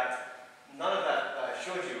 and in fact, none of that I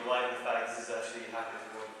showed you relied on the fact this is actually happening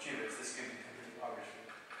to 1 qubits. This could be completely arbitrary.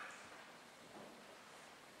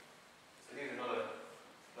 So here's another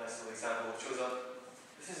nice little example which shows up.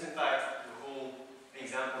 This is in fact the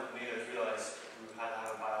example that made us realize we had to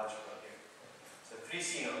have a bialgebra here. So 3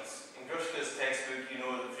 C naughts. In Grushka's textbook, you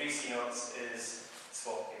know that 3 C naughts is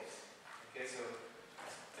swap gate. Okay, so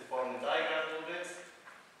to form the diagram a little bit,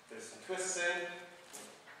 there's some twists in.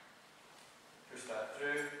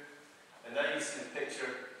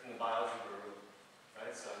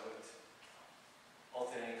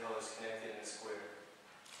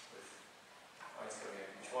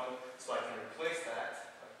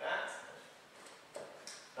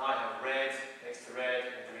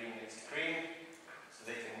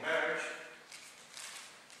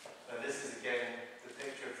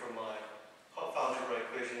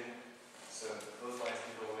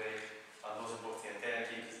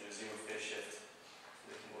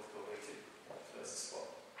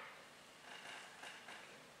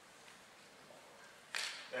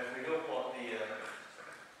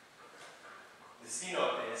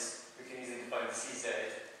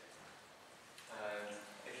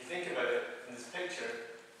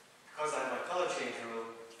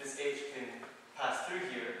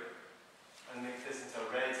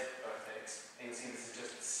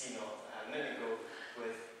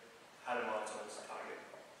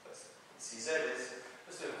 2CZ is,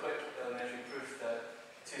 let's do a quick elementary proof that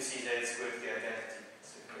 2CZ is squared to the identity,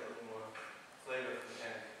 so we get a little more flavor for the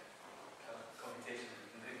kind of computation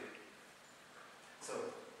we can do. So,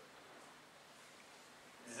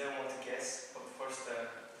 does anyone want to guess what the first step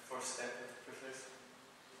of the proof is?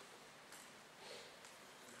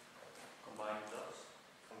 Combine those.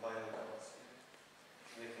 Combine the dots.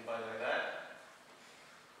 Do they combine like that?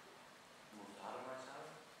 Move the atomize out.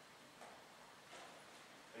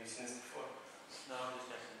 Have you seen this before? No, I'm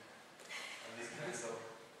just guessing. And these cancel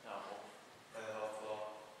No. by the half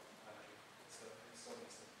law. Okay. So makes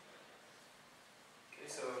sense. Okay,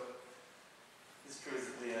 so this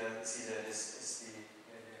proves that the CZ is the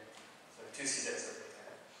so 2CZs are the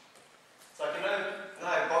So I can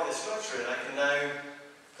now I've got this structure and I can now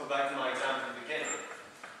come back to my example at the beginning.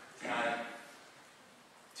 I had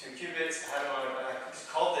 2 qubits, I just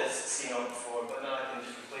called this C0 before, but now I can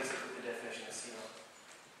just replace it with the definition of C0.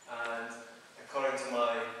 And according to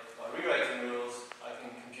my rewriting rules, I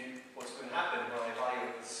can compute what's going to happen when I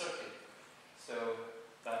evaluate this circuit. So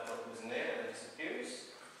that dot goes in there and it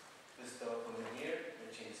disappears. This dot comes in here, and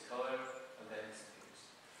it changes colour, and then disappears.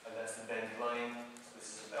 And that's the bended line, so this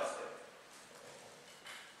is a bell step.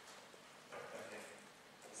 Okay.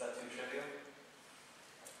 Is that too trivial?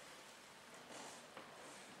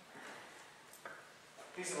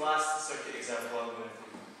 Here's the last circuit example I'm going to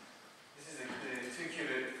do. This is the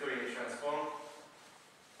 2-qubit Fourier transform.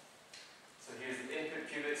 So here's the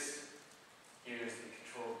input qubits, here's the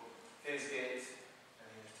control phase gate, and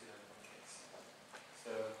here's 2 output gates.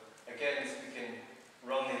 So again, we can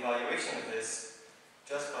run the evaluation of this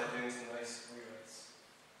just by doing some nice rewrites.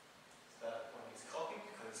 So that one is copied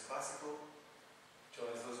because it's classical,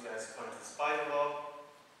 joins those guys according to the spider law,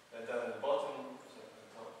 and down at the bottom, so at the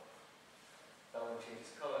top, that one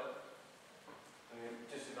changes colour. And we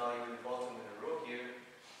just evaluate the bottom in a row here,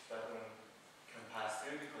 so that one can pass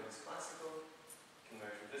through because it's classical, can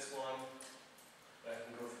merge with this one, then I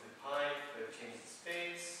can go through the pipe, where it changes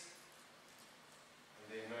space, and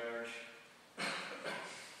they merge,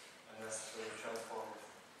 and that's where we transform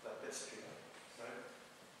that bit stream, right?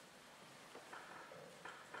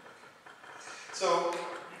 So,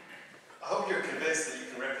 I hope you're convinced that you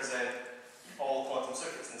can represent all quantum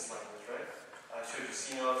circuits in this language, right? I showed you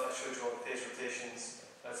C0, I showed you all the phase rotations,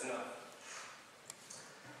 that's enough.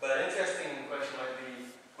 But an interesting question might be,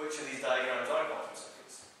 which of these diagrams are quantum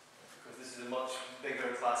circuits? Because this is a much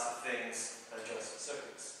bigger class of things than just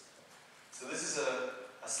circuits. So this is a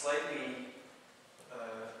slightly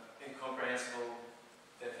incomprehensible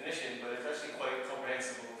definition, but it's actually quite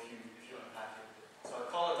comprehensible if you unpack it. So I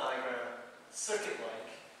call a diagram circuit-like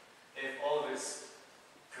if all of its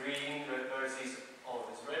green vertices, all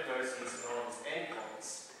of its red vertices, and all of its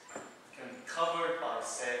endpoints can be covered by a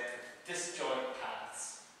set of disjoint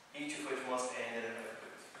paths, each of which must end in an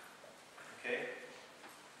output. Okay?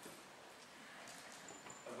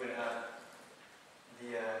 I'm going to have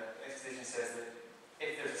the exposition says that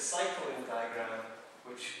if there's a cycle in the diagram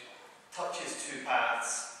which touches 2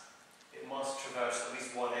 paths, it must traverse at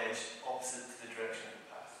least one edge opposite to the direction of the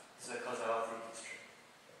path. This is a causality constraint.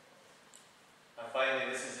 And finally,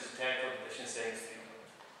 this is just a technical condition saying it's 3 point.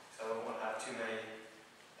 So I don't want to have too many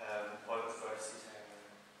orbital vertices hanging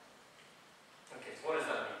around. Okay, so what does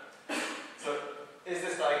that mean? So, is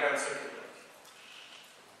this diagram circuit-like?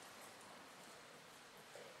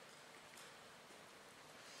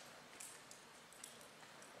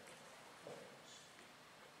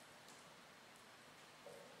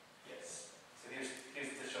 Yes. So here's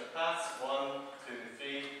the short paths, 1, 2,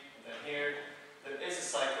 3, and then here. There is a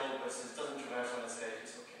cycle, but since it doesn't traverse on its edge,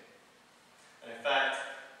 it's okay. And in fact,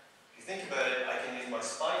 if you think about it, I can use my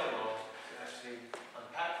spider law to actually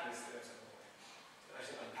unpack this thing.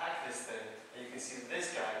 And you can see that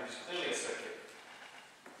this guy, which is clearly a circuit,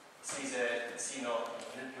 CZ, C0, and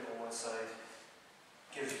an input on one side,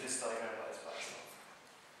 gives you this diagram by its back.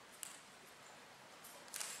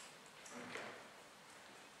 Okay.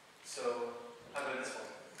 So, how about this one?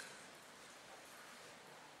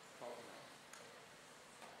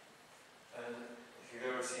 And if you've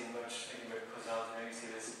ever seen much thinking about causality, you see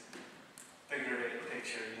this figure eight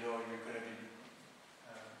picture, you know you're going to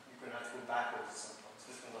have to go backwards sometimes.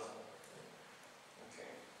 This one doesn't work.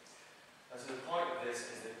 Okay. And so the point of this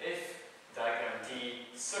is that if diagram D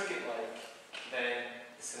is circuit-like, then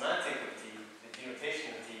the semantic of D, the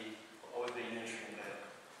denotation of D, will always be unitary embedded.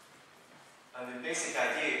 And the basic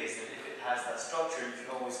idea is that if it has that structure, you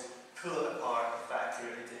can always pull it apart and factor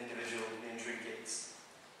it into individual unitary gates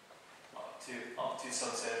up to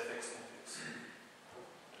some set of fixed inputs.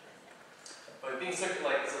 But being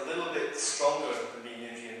circuit-like is a little bit stronger than being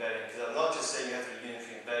unitary embedding, because I'm not just saying you have to be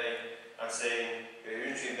unitary embedding, I'm I'm saying your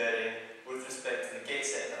unitary embedding with respect to the gate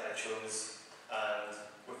set that I chose and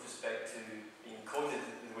with respect to being encoded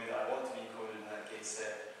in the way that I want to be encoded in that gate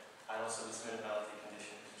set, and also this minimality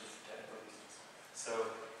condition, just for technical reasons. So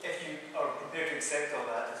if you are prepared to accept all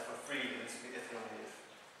that as for free, then it's if and only if.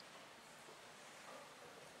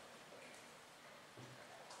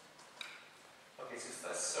 Okay, so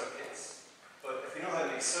that's circuits. But if you know how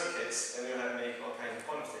to make circuits, then you know how to make all kinds of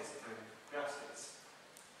quantum states, including graph states.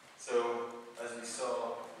 So, as we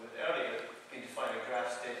saw a bit earlier, you can define a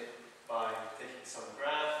graph state by taking some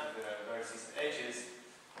graph with vertices and edges,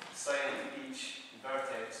 assigning to each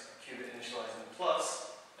vertex a qubit initializing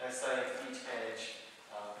plus, and assigning to each edge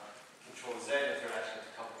control Z interaction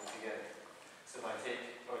to couple them together. So if I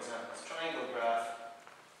take, for example, this triangle graph,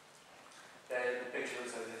 then the picture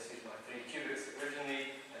looks like this. Here's my 3 qubits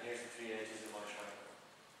originally, and here's the 3 edges of my triangle.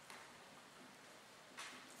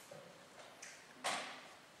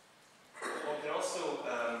 One can also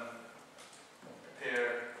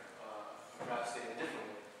prepare a graph state in a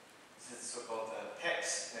different way. This is the so-called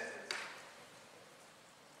PEX method.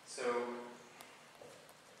 So,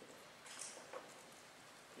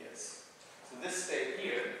 yes. So this state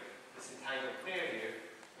here, this entangled pair here,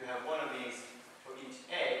 we have one of these for each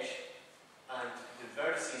edge, and the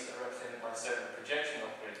vertices are represented by a certain projection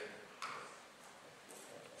operator.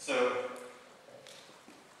 So,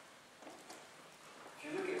 if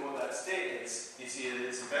you look at what that state is, you see that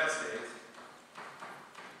it's a Bell state,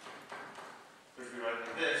 which we write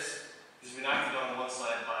like this, which has been acted on one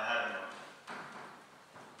side by a Hadamard.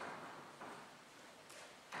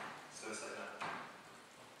 So it's like that.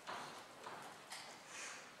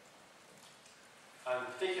 And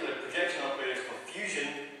the particular projection operator is called fusion,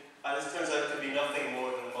 and this turns out to be nothing more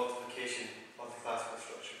than a multiplication of the classical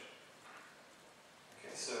structure.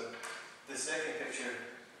 Okay, so the second picture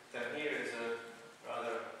down here is a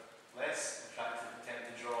rather less attractive attempt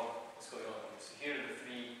to draw what's going on here. So here are the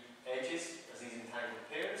 3 edges as these entangled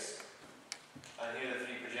pairs, and here are the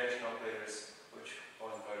 3 projection operators which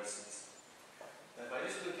are the vertices. Now if I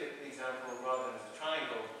just look at the example rather than as a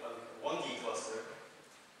triangle, I look at a 1D cluster.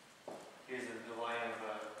 Here's the line of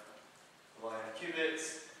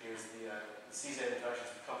qubits. Here's the CZ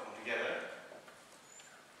interactions we couple them together.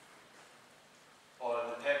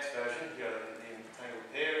 Or the PEX version, here are the entangled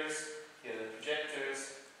pairs, here are the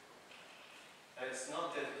projectors. And it's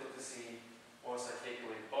not difficult to see, once I take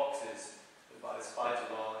away boxes, that by the Spider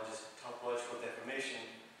law and just topological deformation,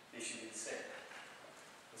 they should be the same.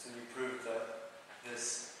 And so we proved that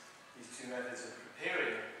these 2 methods of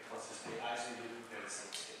preparing constant state actually do prepare the same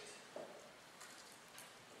state.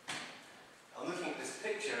 Now looking at this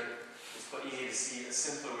picture, it's quite easy to see a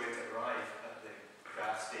simpler way to arrive at the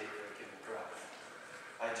graph state for a given graph.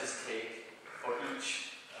 I just take, for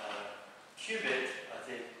each qubit, I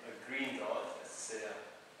take a green dot, let's say a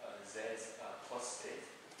Z plus state.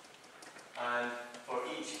 And for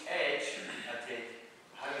each edge, I take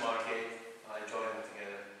a Hadamard gate, and I join them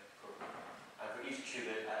together. And for each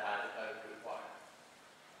qubit, I add an output wire.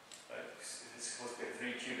 Right? If it's supposed to be a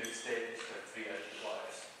 3 qubit state, it should have 3 output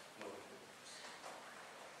wires. No input.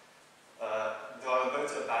 Though I'm about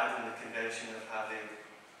to abandon the convention of having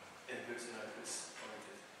inputs and outputs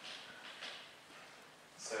pointed.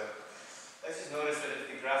 So let's just notice that if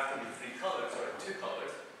the graph can be 3 colors, or 2 colors,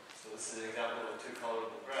 so this is an example of a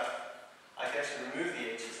 2-colorable graph, I can actually remove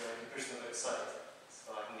the H's and I can push them outside.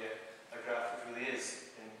 So I can get a graph which really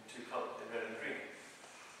is in 2 colors, in red and green.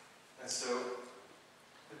 And so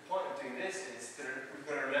the point of doing this is that we're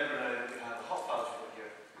going to remember now that we have a Hopf algebra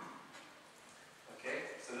here.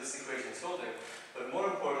 Okay, so this equation is holding. But more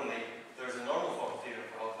importantly, there's a normal form theorem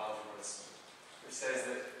for Hopf algebras, which says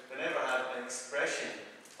that whenever I have an expression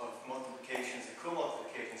of multiplications and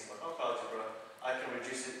co-multiplications of a Hopf algebra, I can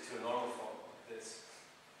reduce it to a normal form like this.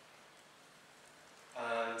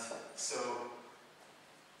 And so,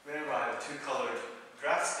 whenever I have a 2-colored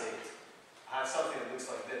graph state, I have something that looks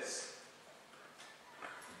like this.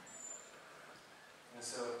 And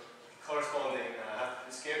so, the corresponding, I have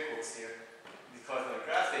the scare quotes here, the corresponding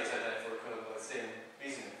graph states are therefore equivalent by the same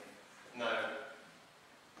reasoning. Now,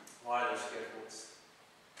 why are there scare quotes?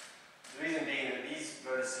 The reason being that these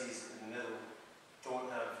vertices in the middle don't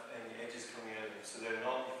have any edges coming out of them, so they're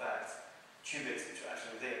not, in fact, qubits which are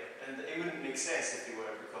actually there. And it wouldn't make sense if they were,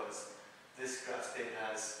 because this graph state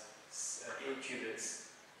has 8 qubits,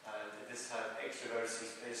 and if this had extra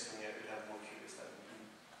vertices coming out, it would have more qubits. That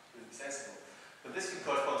wouldn't be sensible. But this could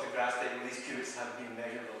correspond to a graph state where these qubits have been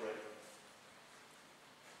measured already.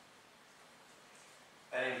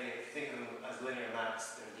 And if you think of them as linear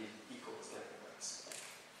maps, they're indeed equal as linear maps.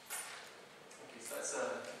 Okay, so that's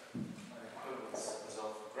an equivalence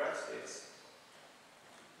result for graph states.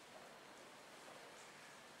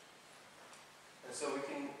 And so we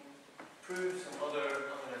can prove some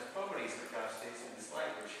other nice properties of graph states in this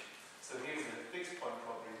language. So here's the fixed point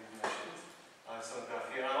property we mentioned. I have some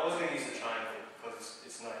graph here. I'm always going to use the triangle because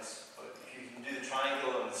it's nice. But if you can do the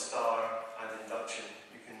triangle and the star and the induction,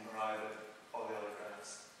 you can arrive at all the other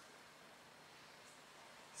graphs.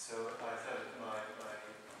 So I have my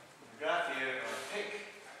graph here, and I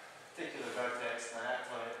pick a particular vertex and I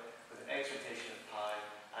act on it with an x rotation of pi,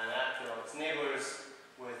 and I act on its neighbours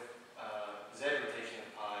with z rotation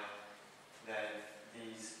of pi, then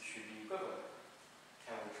these should be equivalent.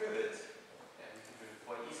 Can we prove it? Yeah, we can prove it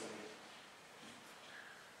quite easily.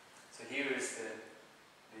 So here is the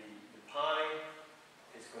pi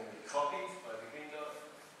is going to be copied by the green dot.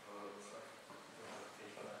 Oh, sorry, I don't have to pay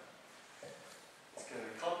for that. It's going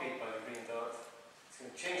to be copied by the green dot. It's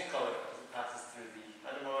going to change colour as it passes through the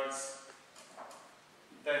animards.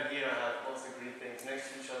 Down here I have lots of green things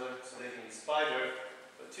next to each other, so they can be spider,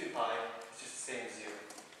 but 2 pi is just the same as 0.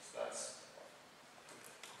 So that's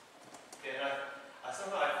okay. And I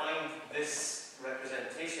somehow find this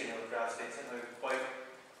representation of graph states somehow quite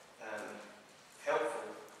helpful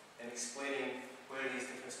in explaining where these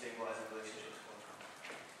different stabilizing relationships come from.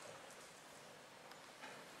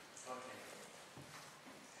 Okay.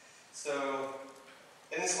 So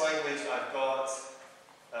in this language I've got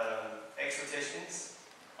x rotations,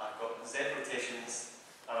 I've got z rotations,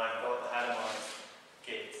 and I've got the Hadamard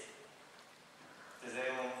gate. Does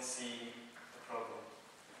anyone see the problem?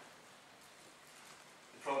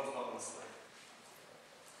 The problem's not on the slide.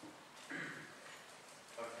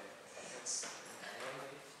 Okay.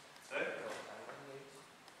 Sorry?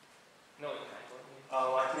 No, you can't.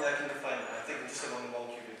 Oh, I can define that. I think I'm just along the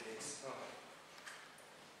one-cubic case. Oh.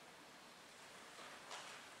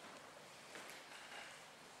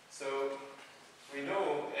 So we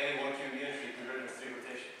know any one-cubic unit can be written with 3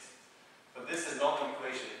 rotations, but this is not an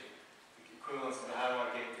equation. The equivalence of the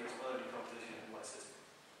Hadamard gate to its other decomposition in my system.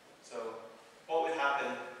 So what would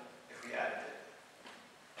happen if we added it?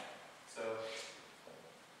 So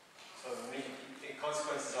the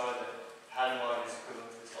consequences are that Hadamard is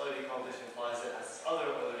equivalent to its other decomposition, implies that it has its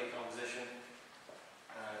other decomposition,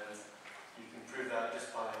 and you can prove that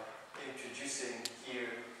just by introducing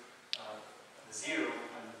here the 0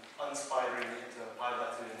 and unspidering it into a pi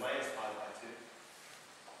by 2 and minus pi by 2,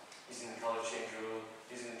 using the color change rule,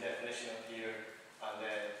 using the definition up here, and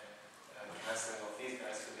then cancelling off these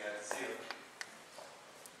guys because we add 0.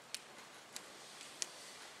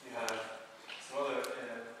 You have some other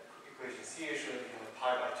equations here showing you have a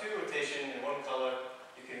pi by 2 rotation in one color.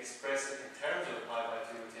 You can express it in terms of a pi by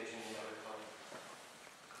 2 rotation in the other color.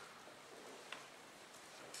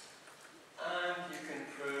 And you can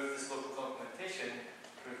prove this local complementation.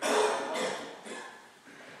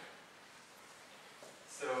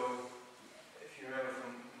 So, if you remember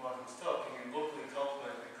from Martin's talk, you can locally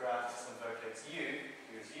complement a graph to some vertex u.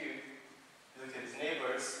 Here's u. You look at its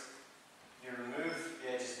neighbours. You remove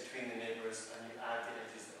the edges between the neighbours and you add the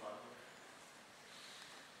edges that aren't there.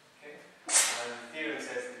 Okay? And the theorem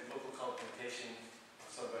says that the local complementation of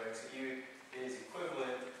some vertex u is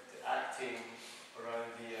equivalent to acting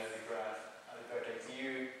around the graph at the vertex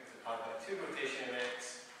u with a pi by 2 rotation of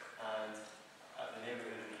x and at the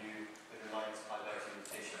neighbourhood of u with a minus pi by 2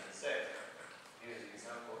 rotation of z. Here's an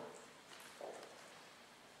example.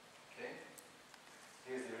 Okay?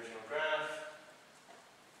 Here's the original graph.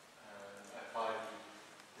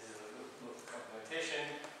 This is a local complementation,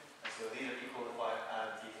 and so these are equal if I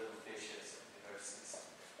add these little fascias of the vertices.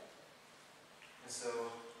 And so,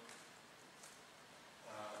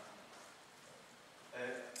 as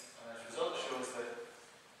a result, shows that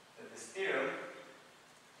this theorem,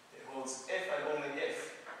 it holds if and only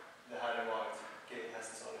if the Hadamard gate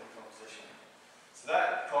has this order decomposition. So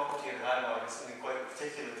that property of the Hadamard is something quite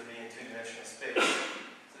particular to being in 2-dimensional space.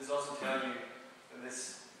 So this also tells you that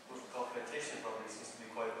this local complementation property seems to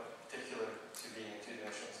be quite particular to being in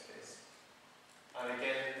 2-dimensional space. And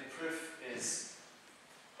again, the proof is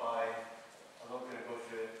by, I'm not going to go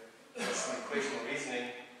through it, some equational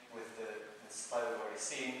reasoning with the slide we've already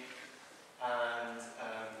seen, and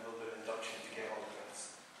a little bit of induction to get all the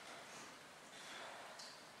graphs.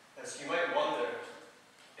 So you might wonder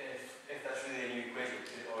if that's really a new equation,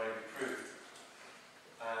 could it already be proved?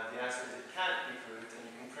 The answer is it can't be proved, and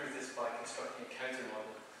you can prove this by constructing a counter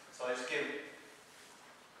model. So I just give,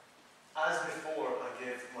 as before, I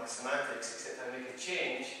give my semantics, except I make a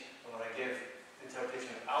change, and when I give the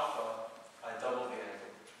interpretation of alpha, I double the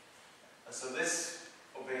angle. And so this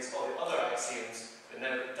obeys all the other axioms, but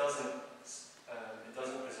now it doesn't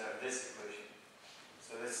preserve this equation.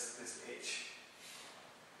 So this H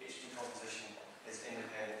decomposition is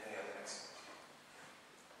independent of the other axioms.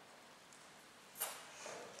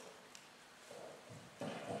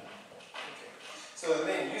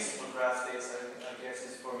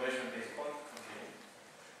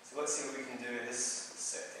 let's see what we can do in this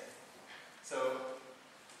setting. So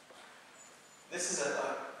this is a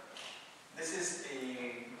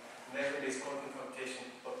measure-based quantum computation,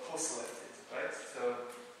 but post-selected, right?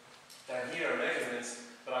 So down here are measurements,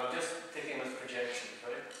 but I'm just taking them as projections,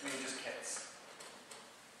 right? These are just kits.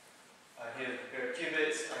 Here are the pair of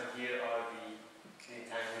qubits, and here are the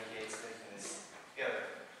entanglement gates making this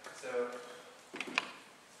together. So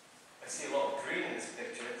I see a lot of green in this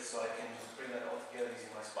picture, so I can bring that all together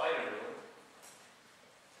using my spider rule.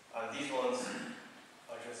 And these ones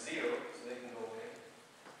are just 0, so they can go away.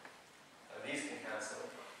 And these can cancel.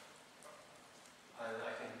 And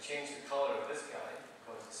I can change the color of this guy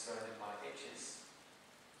because it's surrounded by H's.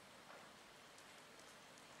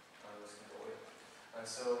 And those can go away. And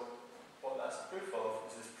so what that's proof of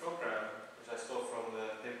is this program, which I stole from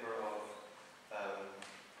the paper of Duncan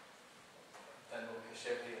and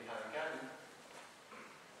Duncan.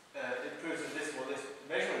 It proves that this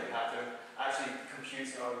measurement pattern actually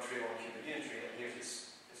computes an arbitrary one-qubit unitary, and here's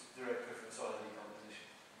its direct proof of solid decomposition.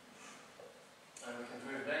 And we can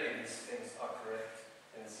prove many of these things are correct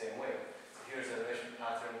in the same way. So here's a measurement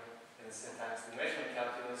pattern in the syntax of the measurement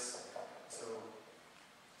calculus. So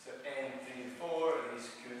N, 3, and 4 are these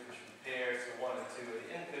qubits which are pairs, so 1 and 2 are the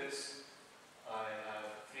inputs. I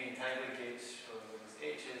have 3 entanglement gates showing those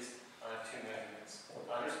H's, and I have 2 measurements.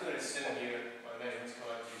 I'm just going to assume here my measurements come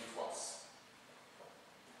out to be plus.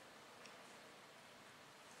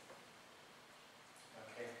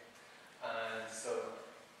 Okay, and so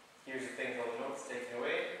here's the thing, all the notes taken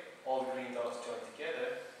away, all the green dots joined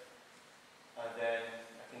together, and then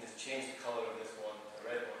I can just change the color of this one to a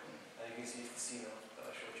red one, and you can see it's the C note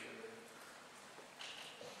that I showed you earlier.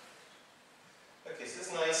 Okay, so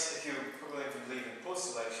it's nice if you're going to believe in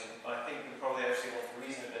post-selection, but I think we probably actually want to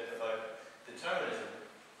reason a bit about determinism.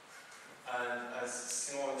 And as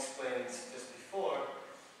Simon explained just before,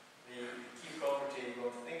 the key property you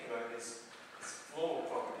want to think about is flow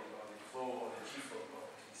property, or the flow or the G-flow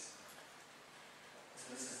properties.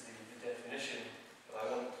 So this is the definition, but I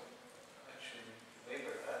won't actually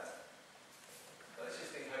labor that. But let's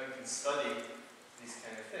just think how we can study these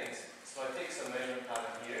kind of things. So I take some measurement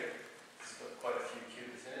pattern here. It's got quite a few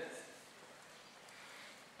qubits in it.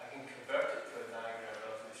 I can convert it to a diagram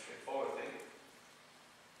relatively straightforwardly.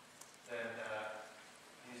 Then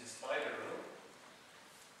use a spider rule.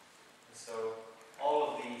 And so all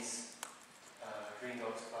of these green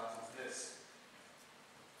dots pass into this.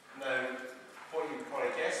 Now, what you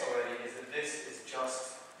probably guess already is that this is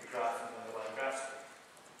just the graph of the underlying graph state.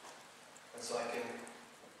 And so I can look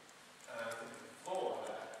at the flow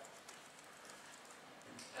on that.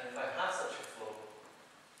 And if I have such a flow,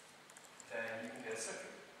 then you can get a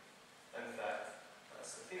circuit. And in fact,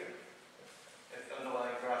 that's the theory. If the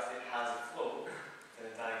underlying graph state has a flow,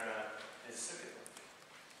 then the diagram is circuit-like.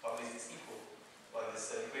 Or at least it's equal. Like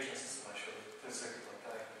this equation system I showed to a circuit-like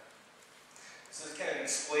diagram. So this kind of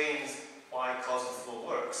explains why causal flow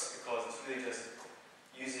works, because it's really just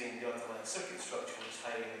using the underlying circuit structure which is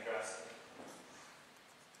hiding in the graph state.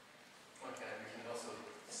 Okay, we can also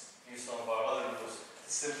use some of our other rules to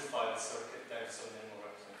simplify the circuit down to some minimal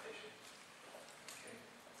representation. Okay.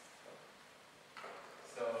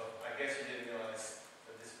 So I guess you didn't realize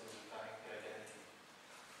that this was impacting the identity.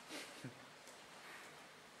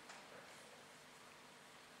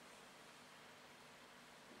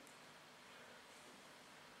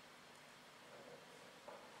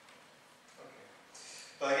 Okay.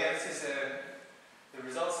 But again, this is the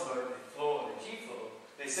results about the flow and the G-flow.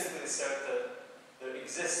 They simply assert that there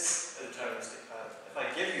exists a deterministic pattern. If I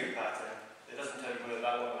give you a pattern, it doesn't tell you whether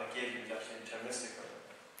that one I gave you is actually deterministic or not.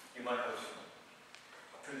 You might have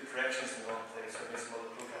put the corrections in the wrong place or made some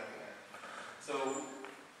other programming there. So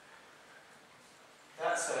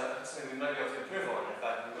that's something we might be able to improve on. In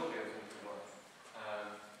fact, we will be able to improve on.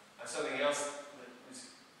 And something else that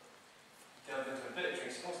was delved into a bit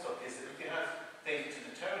during small talk is that you can have things which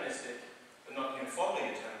are deterministic but not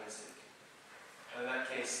uniformly deterministic. And in that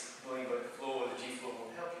case, knowing about the flow or the G-flow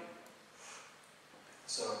won't help you.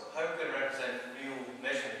 So how are we going to represent real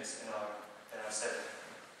measurements in our setting?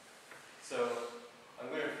 So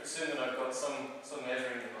I'm going to assume that I've got some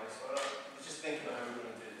measuring device. Well, let's just think about how we're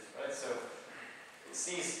going to do this, right? So if it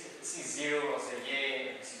sees 0, I'll say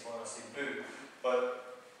yay, and if it sees 1, I'll say boo.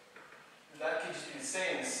 But that could just be the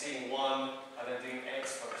same as seeing 1 and then doing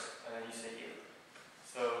X first, and then you say 0.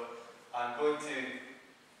 So I'm going to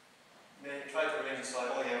try to arrange it so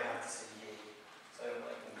I only ever have to say yay. So I don't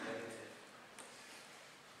like them negative.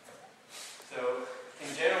 So you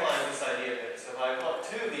can generalize this idea a bit. So if I've got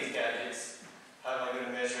 2 of these gadgets, how am I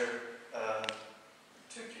going to measure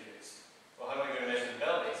 2 qubits? Well, how am I going to measure the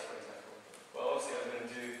bell base, for example? Well, obviously I'm going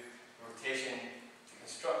to do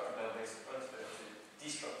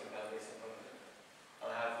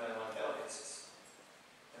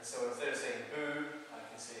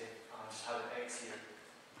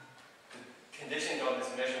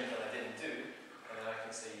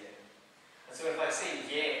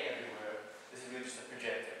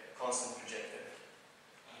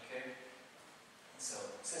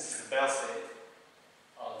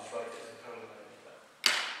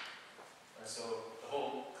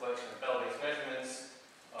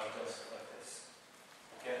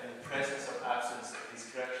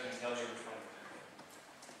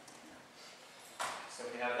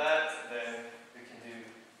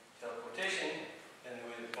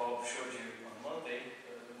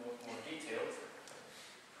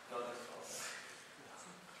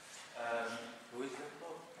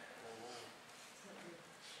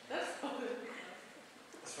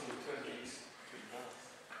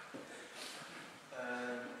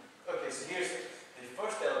Okay, so here's the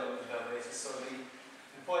first element of the bell basis. So the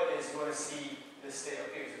point is you want to see this state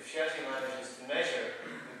up here. So if she actually manages to measure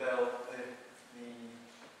the bell, the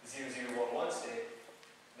 0011 state,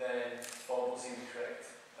 then Bob will see the correct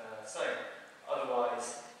sign.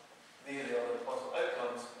 Otherwise, these are the other possible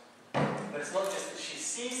outcomes. But it's not just that she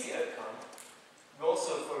sees the outcome, but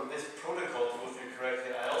also for this protocol to go through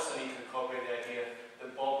correctly, I also need to incorporate the idea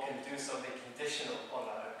that Bob can do something conditional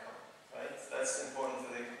on that outcome. Right? So that's important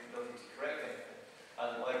for the ability to correct anything.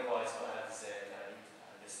 And likewise, when I have Z, I need to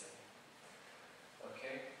have this thing.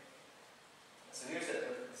 Okay? So here's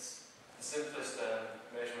the simplest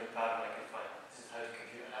measurement pattern I could find. This is how to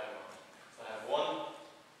compute a Hadamard. So I have one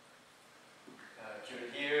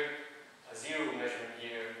qubit here, a 0 measurement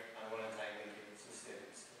here, and one entanglement here. So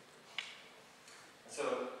steady state. And so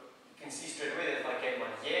you can see straight away that if I get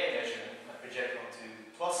my yeah measurement and project onto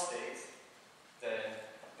plus state, then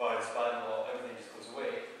by this Biden law, everything just goes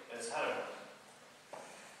away, and it's Hadamard.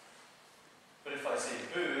 But if I say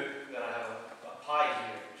boo, then I have a pi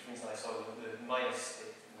here, which means I saw the minus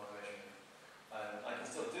state in my measurement. I can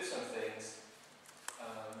still do some things,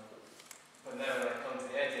 but now when I come to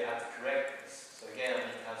the end, I have to correct this. So again, I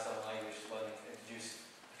need to have some language to allow me to introduce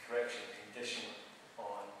a correction condition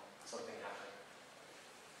on something happening.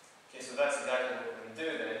 Okay, so that's exactly what we're going to do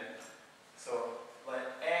then. So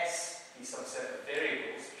let S be some set of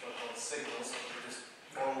variables, which are called signals, which are just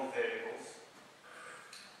formal variables.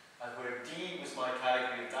 And where D was my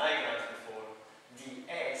category of diagrams before,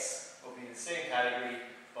 DS will be the same category,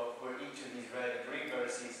 but where each of these red and green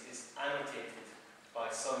vertices is annotated by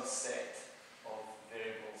some set of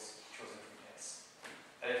variables chosen from S.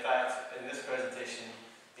 And in fact, in this presentation,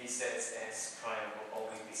 these sets S prime will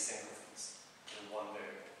always be singletons in one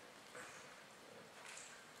variable.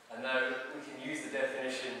 And now we can use the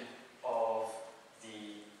definition of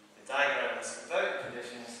the diagrams without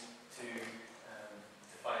conditions to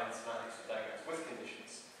define the semantics of diagrams with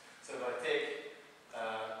conditions. So if I take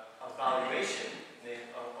a valuation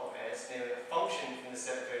of S, namely a function from the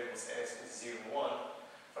set of variables S is 0 and 1,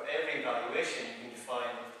 for every valuation you can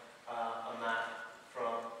define a map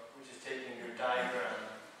from which is taking your diagram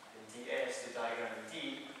in DS to diagram in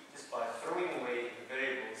D just by throwing away the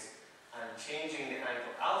variables and changing the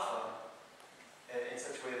angle alpha in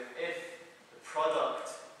such a way that if the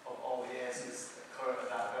product of all the S's that occur at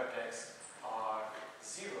that vertex are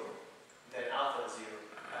 0, then alpha is 0.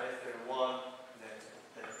 And if they're 1, then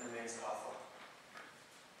it remains alpha.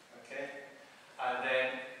 Okay? And then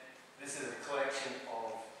this is a collection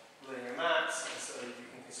of linear maps, and so you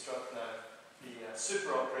can construct now the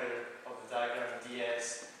super operator of the diagram of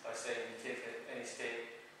DS by saying you take any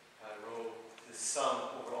state row, the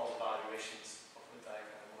sum over all the valuations of the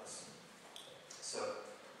diagram was. So,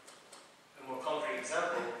 a more concrete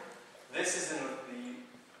example, this is the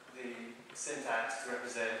syntax to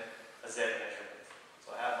represent a Z measurement.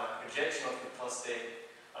 So I have my projection of the plus state,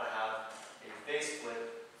 and I have a base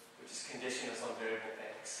split, which is conditional on variable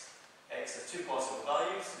X. X has two possible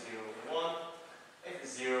values, 0 and 1. If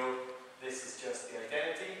it's 0, this is just the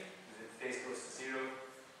identity, the base goes to 0,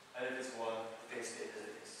 and if it's 1, the base state as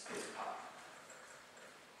it is, stays pi.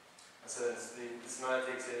 And so the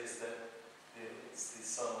semantics is that it's the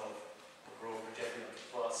sum of rho projected onto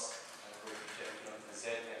plus and rho projected onto the Z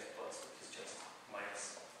times plus, which is just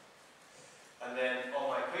minus. And then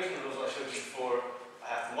all my equation rules I showed you before, I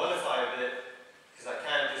have to modify a bit, because I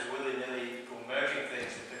can't just willy-nilly go merging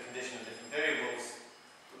things with the condition of different variables,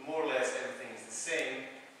 but more or less everything is the same.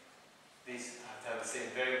 These have to have the same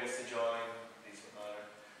variables to join, these don't matter.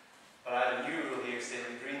 But I have a new rule here saying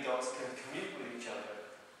that green dots can commute with each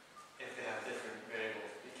other if they have different variables.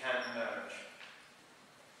 They can't merge.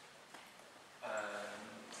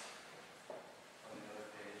 And on another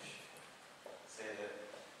page, say that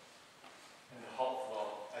in the Hopf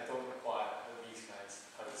law, I don't require that these guys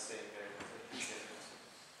have the same variables.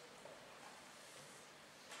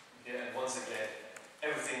 Yeah, and once again,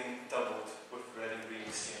 everything doubled with red and green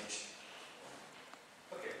exchanged.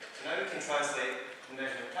 Okay, so now we can translate the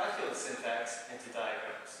measurement calculus syntax into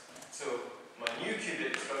diagrams. So my new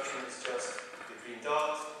qubit structure is just the green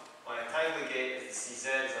dot. My entanglement gate is the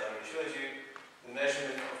CZ, as I already showed you. The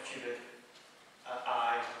measurement of qubit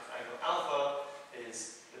I with angle alpha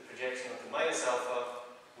is the projection of the minus alpha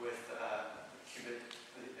with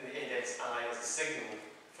the index I as a signal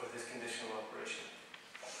for this conditional operation.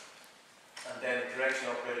 And then the correction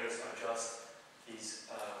operators are just these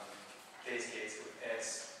base gates with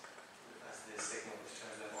S as the signal which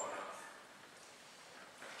turns them on and off.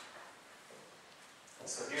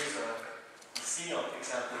 So here's a CNOT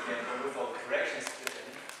example again, with all the corrections put in.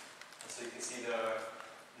 And so you can see there are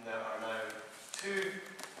now two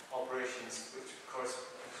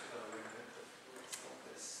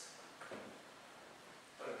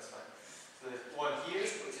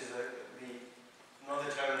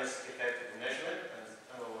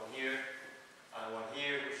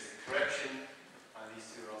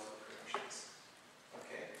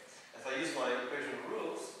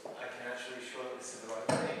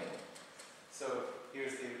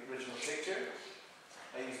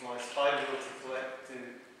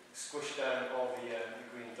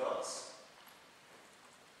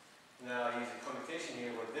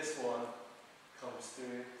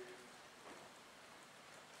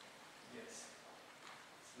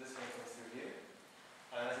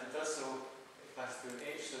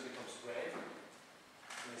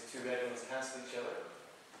two red ones cancel each other.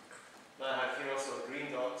 Now I have here also a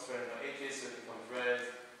green dot surrounded by edges, so it becomes red.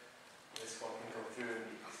 This one can go through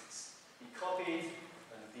and be copied,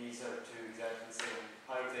 and these are two exactly the same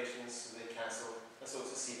pi rotations, so they cancel, and so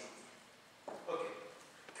it's a C naught. Okay,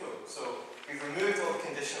 cool. So we've removed all the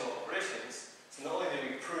conditional operations, so not only did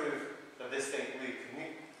we prove that this thing really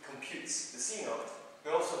computes the C naught,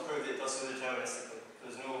 we also proved it does so deterministically.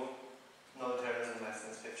 There's no non-determinism left in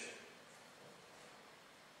this picture.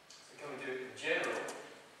 So can we do it in general?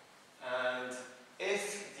 And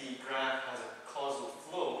if the graph has a causal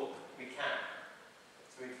flow, we can.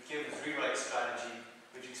 So we give this rewrite strategy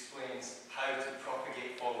which explains how to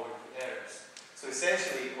propagate forward the errors. So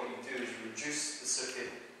essentially what you do is you reduce the circuit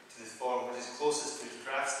to this form which is closest to its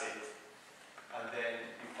graph state, and then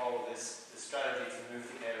you follow this strategy to move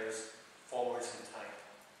the errors forwards in time.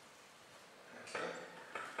 Okay.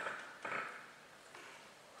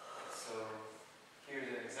 So here's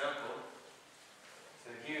an example. So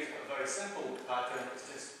here's a very simple pattern. It's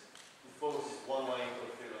just the flow is just one line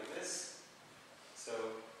going through like this. So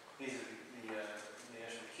these are the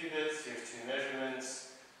initial qubits. Here's two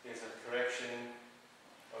measurements. Here's a correction,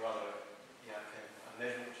 or rather, yeah, a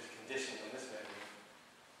measurement which is conditioned on this measurement,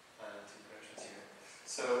 and two corrections here.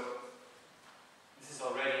 So this is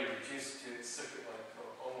already reduced to its circuit-like, or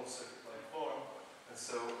almost circuit-like form, and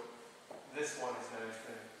so this one is now just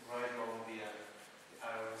going to ride along the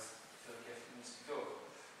arrows till it gets where it needs to go.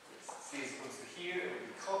 See, as it goes through here, it will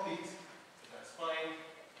be copied, so that's fine.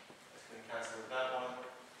 That's going to cancel with that one.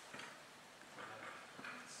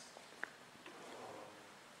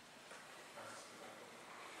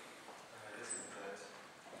 This is that.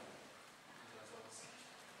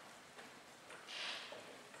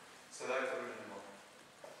 So that got rid of them all.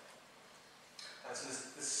 And so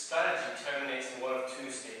this strategy terminates in one of two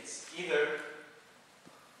states. Either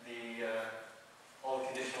all the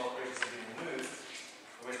conditional operations have been removed,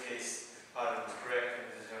 in which case the pattern is correct and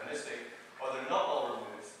is deterministic, or they're not all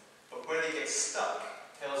removed, but where they get stuck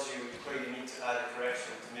tells you where you need to add a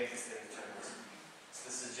correction to make this thing deterministic. So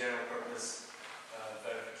this is general purpose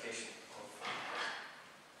verification of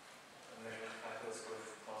a measurement of calculus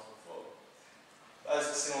with causal flow. As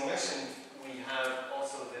Simon mentioned, we have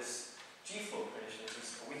also this G-flow condition, which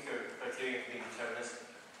is a weaker criterion for being deterministic.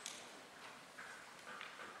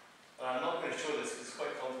 And I'm not going to show this because it's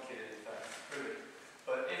quite complicated, in fact, to prove it.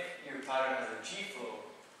 But if your pattern has a G-flow,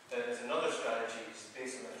 then there's another strategy which is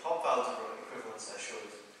based on the top algebra equivalence I showed,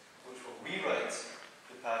 which will rewrite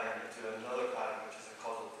the pattern into another pattern which is a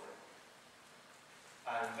causal flow.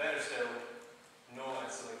 And better still, no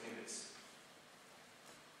ancillary qubits.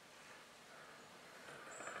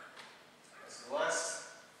 So the last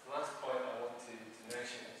point I want to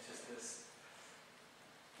mention is just this.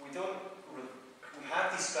 We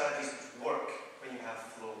have these strategies which work when you have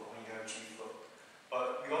flow, when you have G-flow.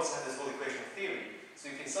 But we also have this whole equation of theory. So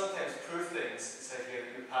you can sometimes prove things, it said here,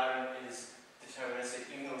 that your pattern is deterministic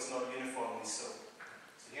even though it's not uniformly so.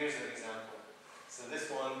 So here's an example. So this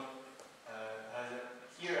one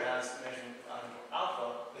here has measurement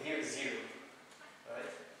alpha, but here is 0.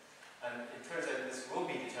 Right? And it turns out this will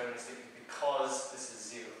be deterministic because this is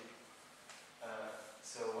 0.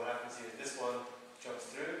 So what happens here is this one jumps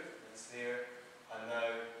through, and it's there, and now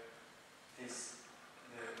the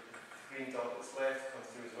green dot that's left comes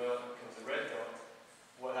through as well, and becomes a red dot.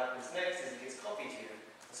 What happens next is it gets copied here.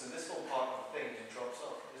 And so this whole part of the thing just drops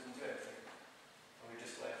off, it doesn't do anything. And we're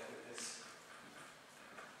just left with this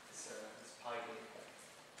pi gate.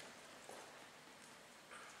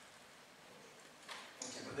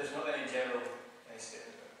 Okay, but there's not any general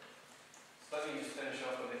statement there. So let me just finish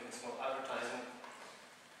off by making a small advertisement.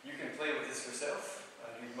 You can play with this yourself,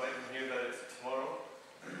 and you might hear about it tomorrow.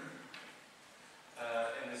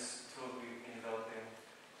 In this tool we've been developing,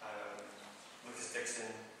 Lucas Dixon,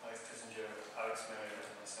 Alex Kissinger, Alex Merritt,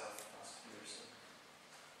 and myself last year. So.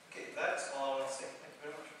 Okay, that's all I want to say. Thank you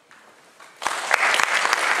very much.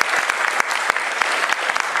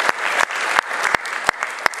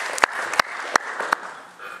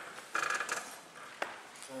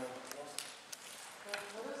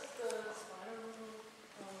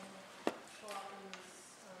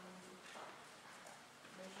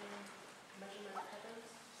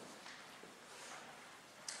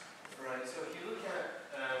 So if you look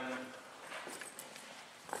at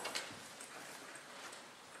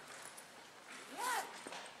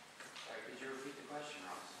sorry, could you repeat the question,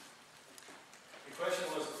 Ross? the question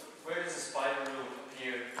was, where does the spider rule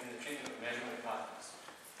appear in the treatment of measurement patterns?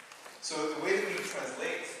 So the way that we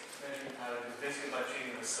translate measurement patterns is basically by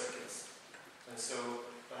treating them as circuits. And so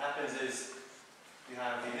what happens is you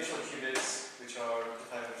have the initial qubits, which are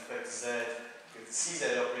defined with respect to z, You have the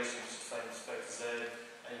CZ operation, which is defined with respect to Z,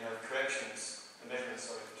 and you have corrections, the measurements,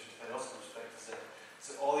 sorry, which are defined also with respect to Z. So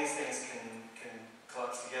all these things can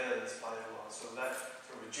collapse together in this binary law. So that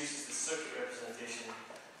sort of reduces the circuit representation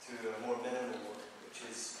to a more minimal one, which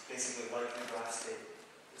is basically like the graph state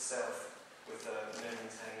itself with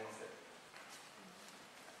measurements hanging off it.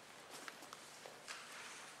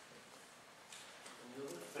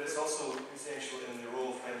 But it's also essential in